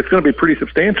 it's going to be pretty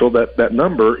substantial, that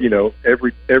number, you know,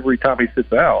 every time he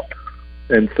sits out.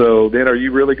 And so then are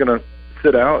you really going to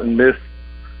sit out and miss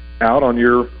out on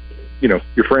your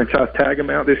franchise tag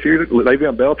amount this year?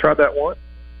 Le'Veon Bell tried that once.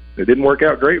 It didn't work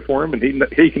out great for him, and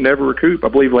he can never recoup. I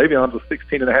believe Le'Veon's a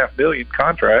 $16.5 million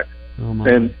contract,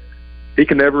 and he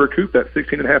can never recoup that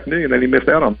 $16.5 million that he missed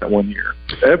out on that 1 year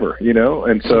ever. You know,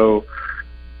 and so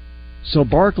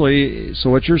Barkley. So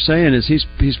what you're saying is he's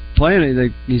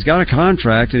playing. He's got a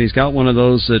contract, and he's got one of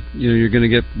those that you're going to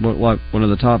get what one of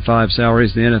the top 5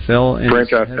 salaries in the NFL. And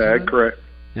franchise tag, correct.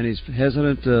 And he's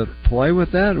hesitant to play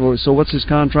with that. So what's his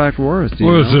contract worth?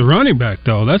 Well, it's a running back,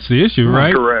 though. That's the issue,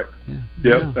 right? Correct.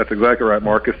 Yep, that's exactly right,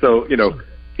 Marcus. So, you know,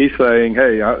 he's saying,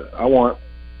 hey, I want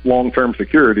long-term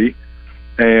security,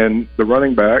 and the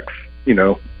running backs, you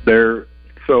know, they're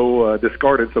so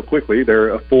discarded so quickly.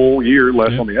 They're a full year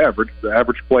less on the average. The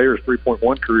average player is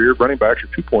 3.1 career. Running backs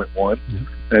are 2.1.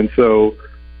 And so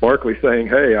Barkley's saying,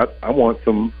 hey, I want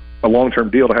a long-term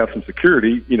deal to have some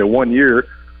security, you know, 1 year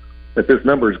that this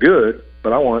number is good,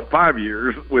 but I want 5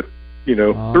 years with, you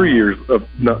know, 3 years of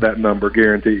that number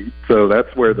guaranteed. So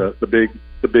that's where the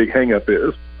big hang up is.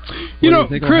 What do you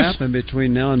think will happen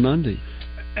between now and Monday?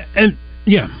 And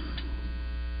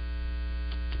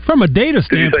from a data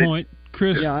standpoint,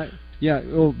 Chris.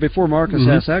 Well, before Marcus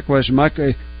asks that question, Mike,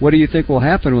 what do you think will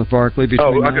happen with Barkley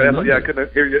between now and Monday? I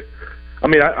couldn't hear you. I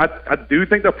mean, I do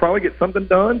think they'll probably get something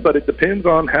done, but it depends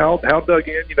on how dug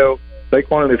in, you know,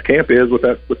 Saquon and his camp is with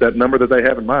that number that they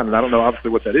have in mind. And I don't know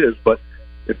obviously what that is, but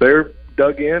if they're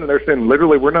dug in and they're saying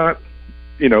literally we're not,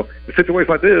 you know, in situations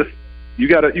like this, you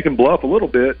can bluff a little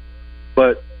bit,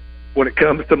 but when it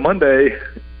comes to Monday,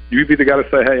 you've either got to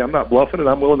say, hey, I'm not bluffing and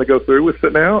I'm willing to go through with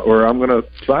sitting out, or I'm going to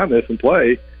sign this and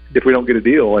play if we don't get a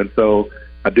deal. And so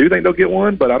I do think they'll get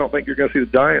one, but I don't think you're going to see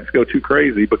the Giants go too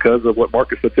crazy because of what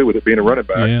Marcus said too, with it being a running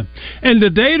back. Yeah, and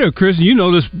the data, Chris, you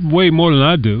know this way more than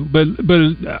I do, but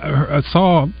I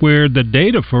saw where the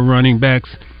data for running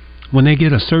backs, when they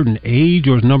get a certain age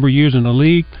or number of years in the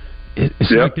league,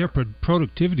 it's like their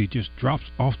productivity just drops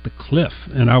off the cliff,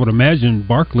 and I would imagine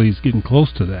Barkley's getting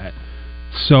close to that.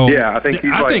 So yeah, I think it's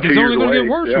only going to get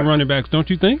worse for running backs, don't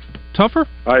you think? Tougher?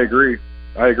 I agree.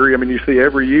 I mean, you see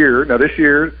every year. Now this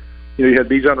year, you know, you had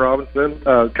Bijan Robinson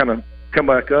kind of come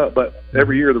back up, but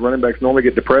every year the running backs normally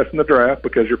get depressed in the draft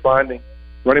because you're finding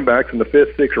running backs in the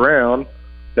 5th, 6th round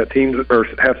that teams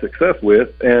have success with,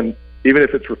 and even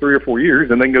if it's for 3 or 4 years,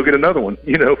 then they can go get another one,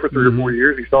 you know, for 3 or 4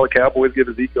 years. You saw the Cowboys give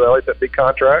Ezekiel Elliott that big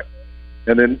contract,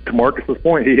 and then to Marcus's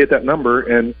point, he hit that number,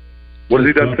 and what has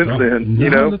he done since then? You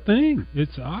know, the thing.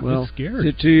 It's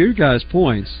scary. To you guys'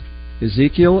 points,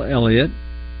 Ezekiel Elliott,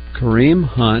 Kareem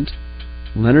Hunt,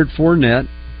 Leonard Fournette,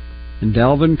 and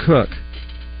Dalvin Cook.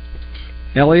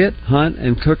 Elliott, Hunt,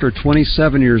 and Cook are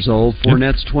 27 years old.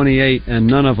 Fournette's 28, and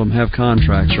none of them have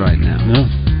contracts right now. No.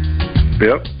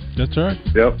 Yep. That's right.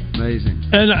 Yep. Amazing.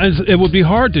 And it would be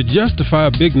hard to justify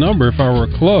a big number if I were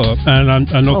a club. And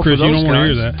I know, Chris, you don't want to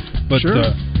hear that. But,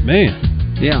 man.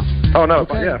 Yeah. Oh, no.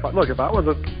 Okay. If I was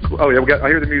I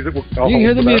hear the music. You can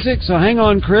hear the music, so hang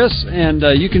on, Chris, and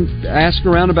you can ask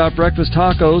around about breakfast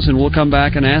tacos, and we'll come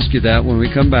back and ask you that when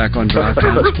we come back on Drive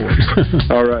Time Sports.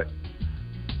 All right.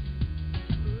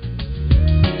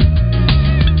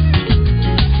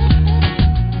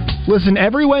 Listen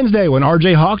every Wednesday when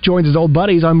RJ Hawk joins his old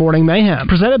buddies on Morning Mayhem.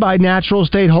 Presented by Natural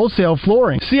State Wholesale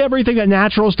Flooring. See everything that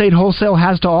Natural State Wholesale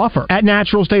has to offer at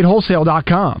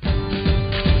naturalstatewholesale.com.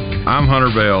 I'm Hunter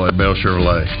Bell at Bell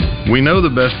Chevrolet. We know the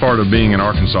best part of being in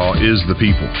Arkansas is the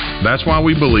people. That's why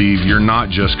we believe you're not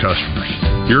just customers.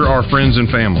 You're our friends and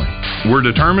family. We're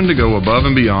determined to go above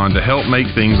and beyond to help make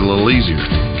things a little easier.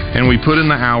 And we put in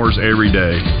the hours every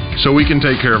day so we can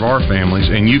take care of our families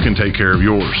and you can take care of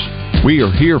yours. We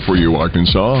are here for you,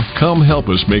 Arkansas. Come help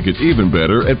us make it even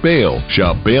better at Bale.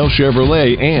 Shop Bale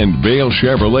Chevrolet and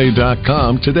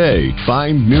BaleChevrolet.com today.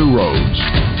 Find new roads.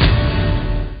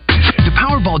 The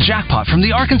Powerball jackpot from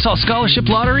the Arkansas Scholarship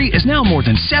Lottery is now more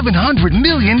than $700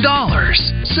 million.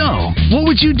 So, what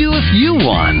would you do if you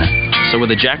won? So with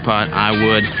the jackpot, I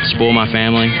would spoil my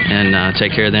family and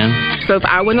take care of them. So if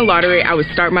I win the lottery, I would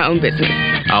start my own business.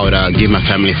 I would give my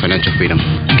family financial freedom.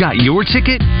 Got your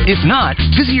ticket? If not,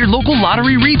 visit your local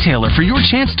lottery retailer for your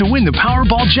chance to win the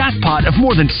Powerball jackpot of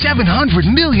more than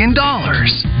 $700 million.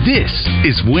 This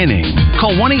is winning.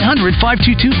 Call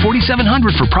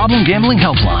 1-800-522-4700 for Problem Gambling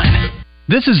Helpline.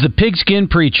 This is the Pigskin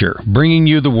Preacher, bringing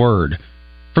you the word.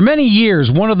 For many years,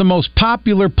 one of the most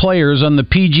popular players on the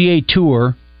PGA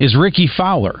Tour is Ricky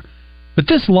Fowler. But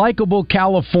this likable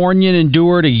Californian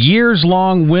endured a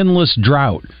years-long winless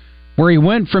drought, where he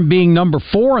went from being number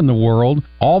 4 in the world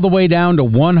all the way down to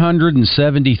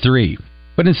 173.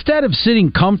 But instead of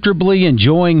sitting comfortably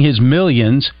enjoying his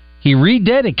millions, he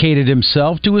rededicated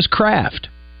himself to his craft,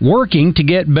 working to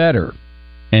get better.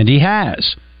 And he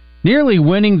has, nearly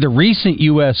winning the recent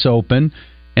U.S. Open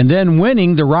and then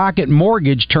winning the Rocket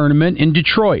Mortgage Tournament in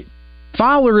Detroit.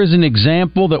 Fowler is an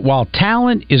example that while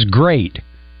talent is great,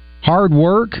 hard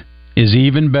work is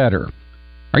even better.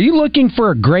 Are you looking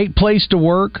for a great place to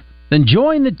work? Then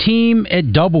join the team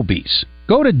at Doublebees.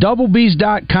 Go to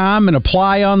Doublebees.com and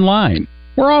apply online.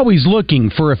 We're always looking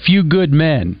for a few good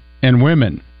men and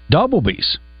women.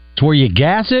 Doublebees. It's where you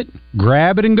gas it,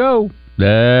 grab it, and go.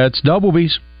 That's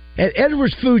Doublebees. At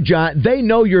Edwards Food Giant, they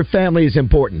know your family is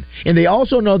important, and they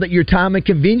also know that your time and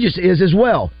convenience is as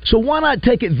well. So why not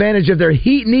take advantage of their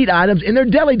heat and eat items in their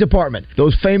deli department?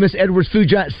 Those famous Edwards Food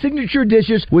Giant signature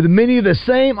dishes with many of the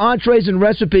same entrees and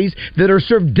recipes that are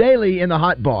served daily in the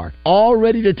hot bar, all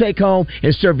ready to take home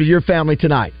and serve to your family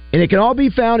tonight. And it can all be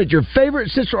found at your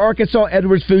favorite Central Arkansas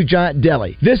Edwards Food Giant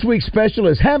deli. This week's special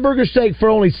is hamburger steak for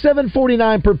only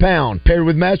 $7.49 per pound, paired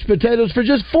with mashed potatoes for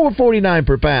just $4.49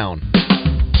 per pound.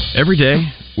 Every day,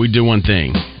 we do one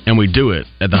thing, and we do it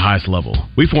at the highest level.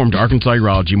 We formed Arkansas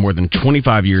Urology more than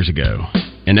 25 years ago,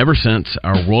 and ever since,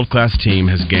 our world-class team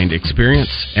has gained experience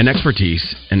and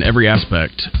expertise in every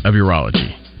aspect of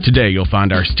urology. Today, you'll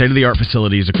find our state-of-the-art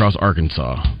facilities across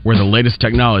Arkansas, where the latest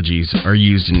technologies are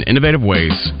used in innovative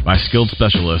ways by skilled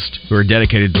specialists who are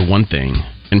dedicated to one thing,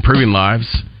 improving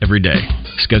lives every day.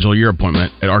 Schedule your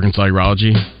appointment at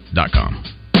arkansasurology.com.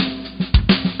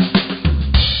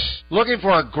 Looking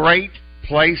for a great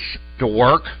place to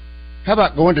work? How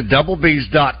about going to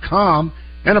doublebees.com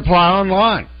and apply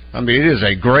online? I mean, it is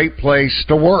a great place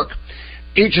to work.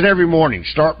 Each and every morning,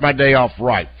 start my day off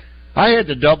right. I head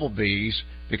to Double B's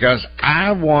because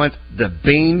I want the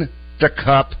bean to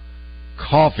cup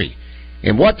coffee.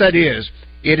 And what that is,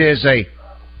 it is a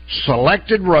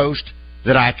selected roast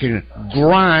that I can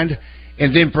grind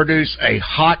and then produce a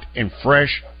hot and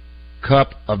fresh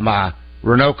cup of my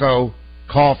Renoco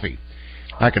coffee.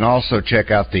 I can also check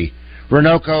out the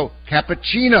Renoco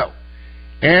Cappuccino.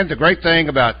 And the great thing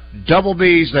about Double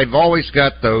B's, they've always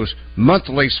got those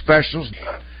monthly specials.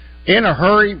 In a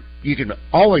hurry, you can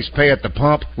always pay at the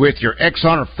pump with your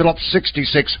Exxon or Phillips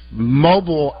 66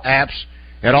 mobile apps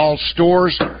at all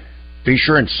stores. Be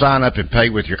sure and sign up and pay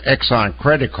with your Exxon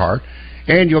credit card,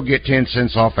 and you'll get 10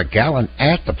 cents off a gallon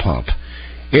at the pump.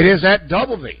 It is at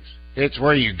Double B's. It's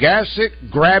where you gas it,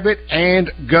 grab it,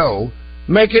 and go.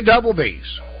 Make it Double B's.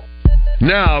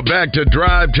 Now back to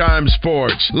Drive Time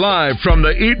Sports, live from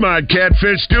the Eat My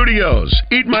Catfish studios.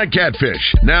 Eat My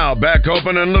Catfish, now back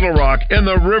open in Little Rock in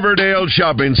the Riverdale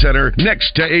Shopping Center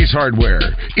next to Ace Hardware.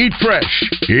 Eat fresh,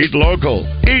 eat local,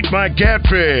 Eat My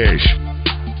Catfish.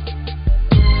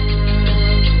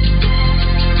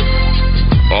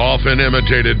 Often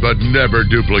imitated but never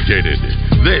duplicated.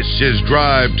 This is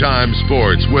Drive Time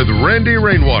Sports with Randy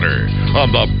Rainwater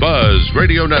on the Buzz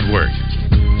Radio Network.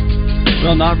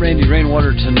 Well, not Randy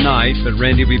Rainwater tonight, but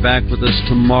Randy will be back with us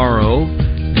tomorrow.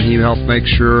 And he helped make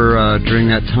sure during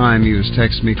that time he was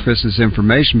texting me Chris's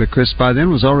information. But Chris, by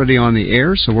then, was already on the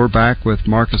air. So we're back with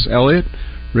Marcus Elliott,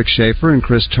 Rick Shaeffer, and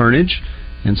Chris Turnage.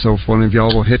 And so if one of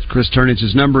y'all will hit Chris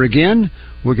Turnage's number again,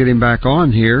 we'll get him back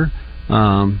on here.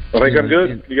 I think I'm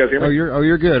good. You guys hear me?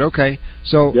 You're good. Okay.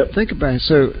 So think about it.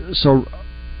 So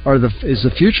is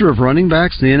the future of running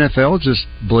backs in the NFL just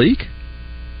bleak?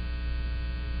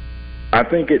 I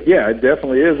think it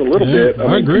definitely is a little bit. I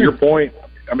mean, agree. To your point,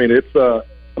 I mean, it's, I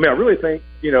really think,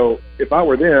 if I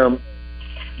were them,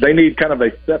 they need kind of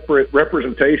a separate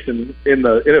representation in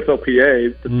the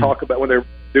NFLPA to talk about when they're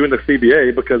doing the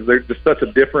CBA, because they're just such a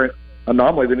different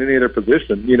anomaly than any other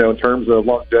position, you know, in terms of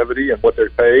longevity and what they're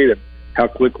paid and how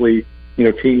quickly, you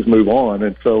know, teams move on.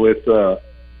 And so it's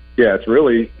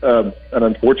really an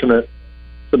unfortunate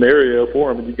scenario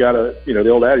for them. You got to, you know, the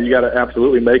old adage, you got to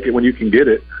absolutely make it when you can get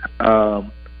it,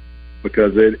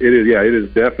 because it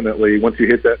is definitely, once you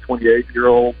hit that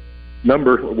 28-year-old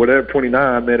number, whatever,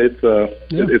 29, then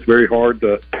it's very hard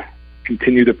to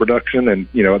continue the production and,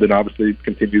 you know, then obviously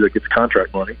continue to get the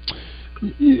contract money.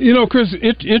 You know, Chris,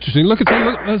 interesting. Let's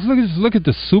look at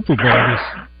the Super Bowl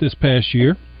this past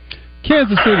year.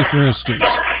 Kansas City, for instance.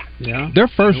 Yeah. Their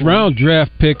first round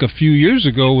draft pick a few years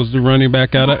ago was the running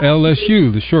back out of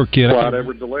LSU, the short kid. Clyde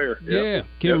Edwards-Helaire. Yeah,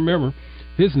 can't remember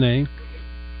his name.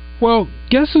 Well,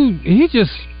 guess who? He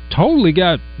just totally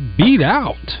got beat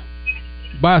out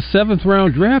by a 7th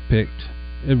round draft pick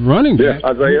at running back. Yeah,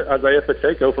 Isaiah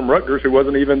Pacheco from Rutgers, who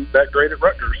wasn't even that great at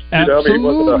Rutgers. Absolutely. You know,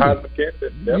 he wasn't a Heisman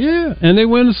candidate. Yep. Yeah, and they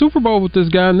win the Super Bowl with this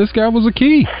guy, and this guy was a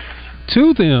key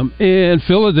to them. And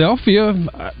Philadelphia,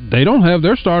 they don't have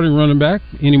their starting running back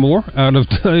anymore. Out of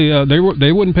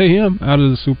they wouldn't pay him out of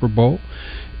the Super Bowl.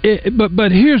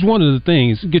 But here's one of the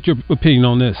things. Get your opinion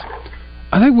on this.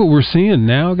 I think what we're seeing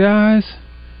now, guys,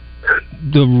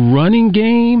 the running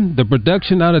game, the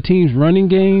production out of teams' running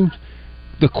games,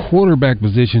 the quarterback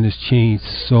position has changed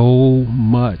so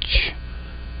much.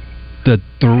 The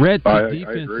threat to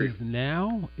defenses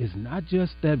now is not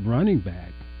just that running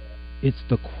back. It's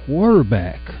the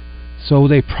quarterback. So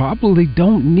they probably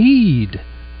don't need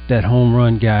that home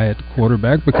run guy at the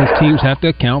quarterback because teams have to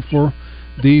account for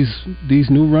these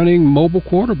new running mobile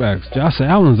quarterbacks. Josh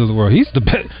Allen's of the world. He's the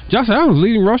best. Josh Allen's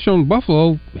leading rusher on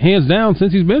Buffalo hands down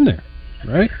since he's been there,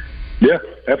 right? Yeah,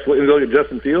 absolutely. Look at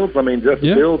Justin Fields. I mean,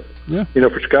 Fields, you know,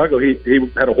 for Chicago, he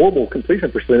had a horrible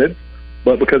completion percentage,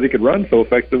 but because he could run so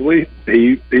effectively,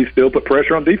 he still put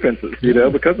pressure on defenses, you know,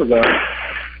 because of that.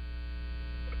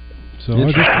 So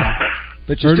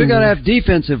but you still got to have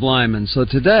defensive linemen. So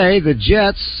today, the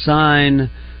Jets sign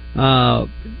Quinnen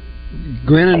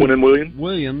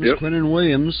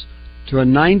Williams to a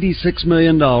 $96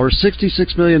 million,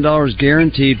 $66 million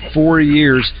guaranteed 4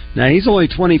 years. Now, he's only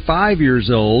 25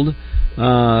 years old.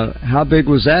 How big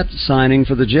was that signing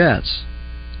for the Jets?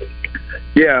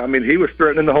 Yeah, I mean, he was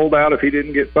threatening to hold out if he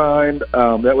didn't get signed.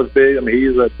 That was big. I mean,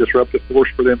 he's a disruptive force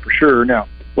for them for sure. Now,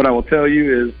 what I will tell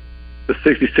you is the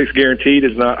 66 guaranteed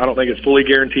is not, I don't think it's fully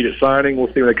guaranteed at signing.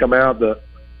 We'll see when they come out. The,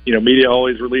 you know, media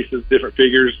always releases different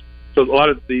figures. So a lot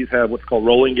of these have what's called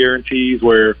rolling guarantees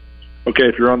where, okay,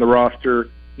 if you're on the roster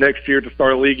next year to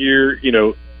start a league year, you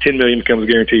know, $10 million becomes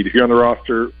guaranteed. If you're on the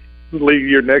roster league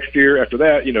year next year, after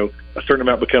that, you know, a certain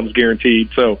amount becomes guaranteed.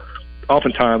 So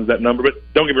oftentimes that number, but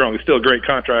don't get me wrong, it's still a great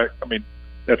contract. I mean,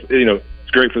 that's, you know,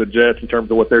 it's great for the Jets in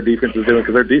terms of what their defense is doing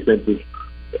because their defense is,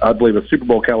 I believe, a Super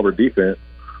Bowl caliber defense.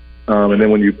 And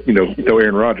then when you throw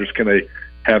Aaron Rodgers, can they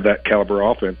have that caliber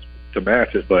offense to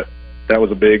match it? But that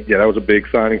was a big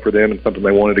signing for them and something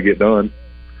they wanted to get done.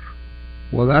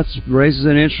 Well, that raises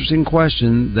an interesting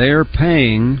question. They're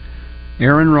paying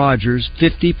Aaron Rodgers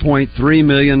 $50.3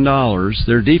 million.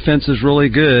 Their defense is really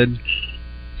good.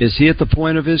 Is he at the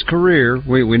point of his career?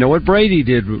 We know what Brady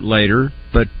did later,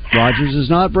 but Rodgers is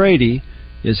not Brady.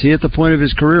 Is he at the point of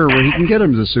his career where he can get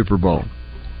him to the Super Bowl?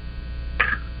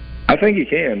 I think he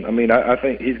can. I mean, I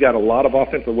think he's got a lot of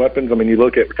offensive weapons. I mean, we're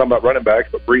talking about running backs,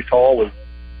 but Breece Hall was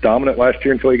dominant last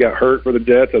year until he got hurt for the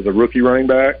Jets as a rookie running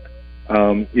back.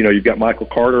 You know, you've got Michael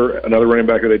Carter, another running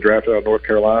back that they drafted out of North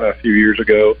Carolina a few years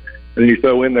ago. And then you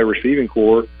throw in their receiving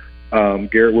core.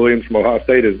 Garrett Williams from Ohio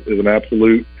State is an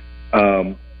absolute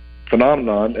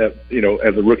phenomenon as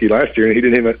a rookie last year, and he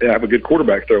didn't even have a good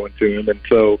quarterback throwing to him. And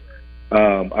so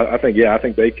I think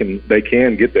they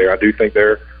can get there. I do think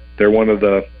they're one of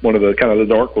the kind of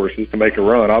the dark horses to make a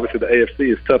run. Obviously, the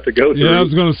AFC is tough to go through. Yeah, I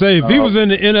was going to say if he was in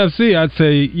the NFC, I'd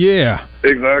say yeah.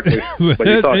 Exactly. But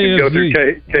you're talking go through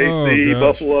KC,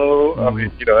 Buffalo. I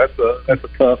mean, that's a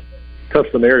tough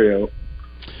scenario.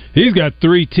 He's got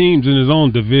 3 teams in his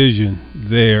own division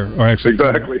there, or actually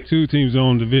 2 teams in his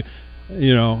own division.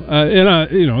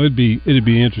 It'd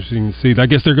be interesting to see. I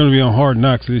guess they're going to be on Hard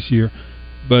Knocks this year,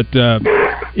 but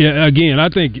again, I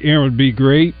think Aaron would be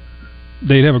great.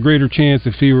 They'd have a greater chance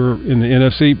if he were in the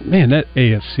NFC. Man, that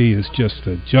AFC is just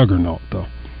a juggernaut, though.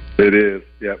 It is.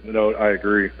 Yeah. No, I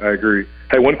agree.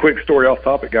 Hey, one quick story off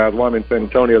topic, guys. While I'm in San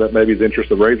Antonio, that maybe is the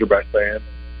interest of Razorback fans.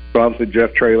 So obviously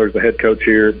Jeff Traylor's the head coach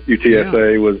here.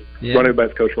 UTSA was running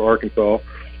backs coach for Arkansas.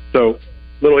 So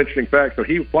little interesting fact. So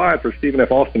he applied for the Stephen F.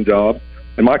 Austin job,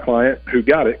 and my client who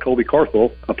got it, Colby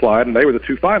Carthel, applied, and they were the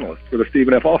 2 finalists for the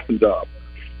Stephen F. Austin job.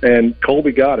 And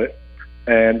Colby got it.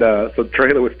 And so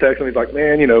Traylor was texting me, he's like,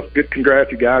 man, good,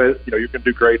 congrats, you got it. You're going to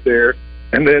do great there.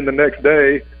 And then the next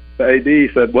day, the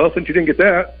AD said, well, since you didn't get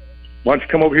that, why don't you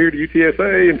come over here to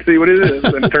UTSA and see what it is?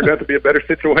 And it turned out to be a better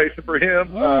situation for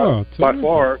him by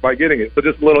far by getting it. So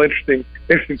just a little interesting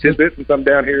tidbit since I'm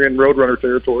down here in Roadrunner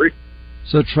territory.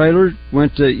 So Traylor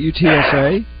went to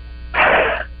UTSA?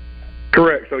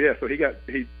 Correct. So he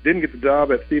didn't get the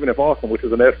job at Stephen F. Austin, which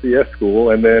is an FCS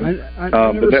school, and then I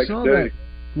the never next saw day. that.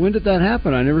 When did that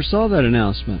happen? I never saw that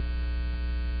announcement.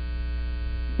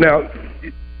 Now,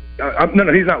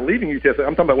 no, he's not leaving UTSA.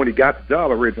 I'm talking about when he got the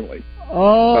job originally.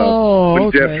 Oh,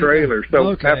 with Jeff Traylor.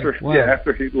 So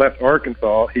after he left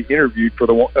Arkansas, he interviewed for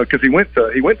the one because he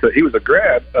was a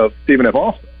grad of Stephen F.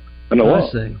 Austin, an alum. I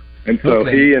see. And so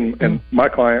he and my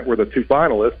client were the two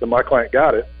finalists, and my client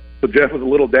got it. So Jeff was a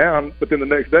little down, but then the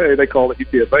next day they called at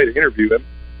UTSA to interview him,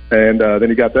 and then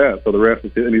he got that. So the rest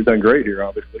is, and he's done great here,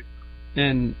 obviously.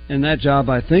 And that job,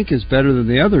 I think, is better than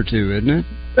the other two, isn't it?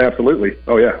 Absolutely.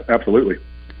 Oh yeah, absolutely.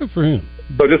 Good for him.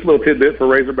 So just a little tidbit for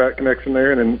Razorback connection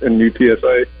there, and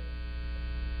UTSA.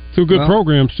 Two good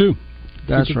programs too.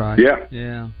 That's right.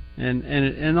 Yeah.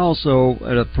 And also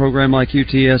at a program like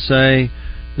UTSA,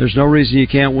 there's no reason you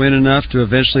can't win enough to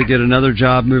eventually get another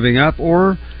job moving up,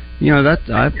 or that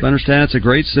I understand it's a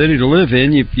great city to live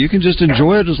in. You can just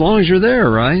enjoy it as long as you're there,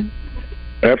 right?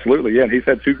 Absolutely, yeah. And he's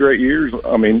had 2 great years.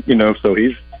 I mean, so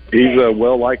he's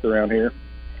well liked around here.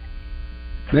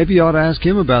 Maybe you ought to ask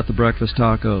him about the breakfast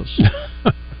tacos.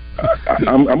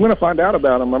 I'm going to find out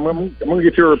about him. I'm going to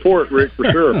get you a report, Rick, for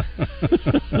sure.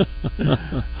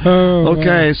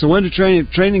 Okay, so when do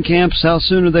training camps? How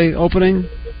soon are they opening?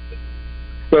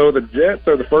 So the Jets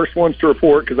are the first ones to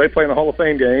report because they play in the Hall of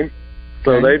Fame game.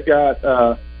 So they've got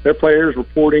their players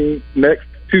reporting next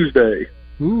Tuesday.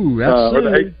 Ooh, that's or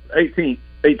the 18th,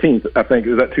 I think.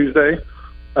 Is that Tuesday?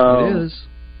 It is.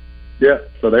 Yeah,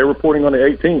 so they're reporting on the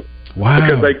 18th. Wow.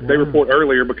 Because they report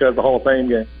earlier because the Hall of Fame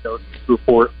game.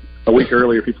 Report a week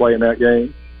earlier if you play in that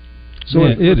game. So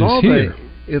with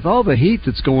all the heat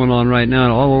that's going on right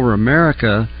now all over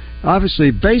America,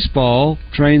 obviously baseball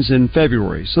trains in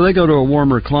February, so they go to a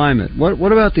warmer climate.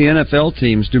 What about the NFL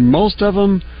teams? Do most of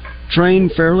them train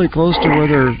fairly close to where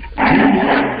their team is,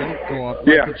 or they go up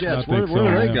like the Jets? Where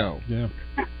do they go?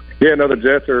 Yeah, no, the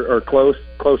Jets are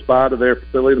close by to their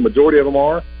facility. The majority of them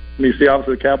are. I mean, you see,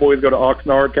 obviously, the Cowboys go to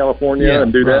Oxnard, California,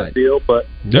 and do that deal. But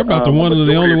they're about the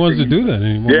only ones that do that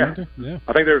anymore. Yeah.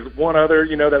 I think there's one other,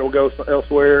 that will go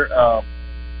elsewhere.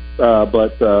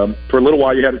 But for a little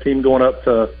while, you had a team going up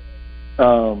to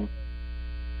the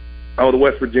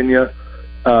West Virginia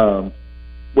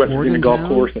golf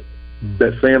course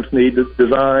that Sam Snead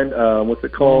designed. What's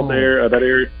it called there? That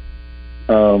area,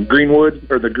 Greenwood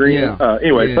or the Green.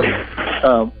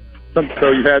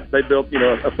 So they built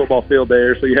a football field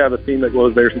there. So you have a team that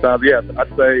goes there sometimes. Yeah, I'd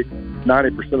say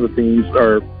 90% of the teams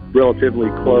are relatively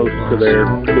close to their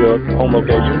home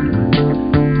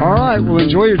location. All right. Well,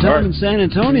 enjoy your time in San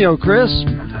Antonio, Chris.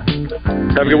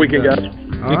 Have a good weekend, guys.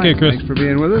 Okay, Chris. Thanks for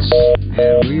being with us.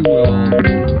 And we will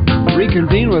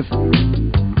reconvene with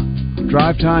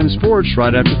Drive Time Sports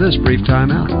right after this brief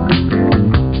timeout.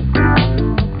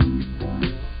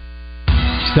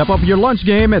 Step up your lunch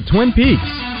game at Twin Peaks.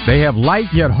 They have light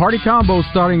yet hearty combos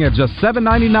starting at just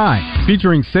 $7.99,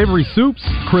 featuring savory soups,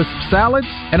 crisp salads,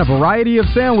 and a variety of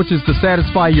sandwiches to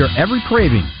satisfy your every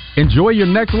craving. Enjoy your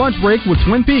next lunch break with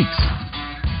Twin Peaks.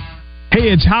 Hey,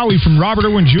 it's Howie from Robert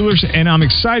Irwin Jewelers, and I'm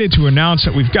excited to announce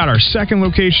that we've got our second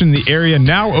location in the area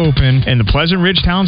now open in the Pleasant Ridge Town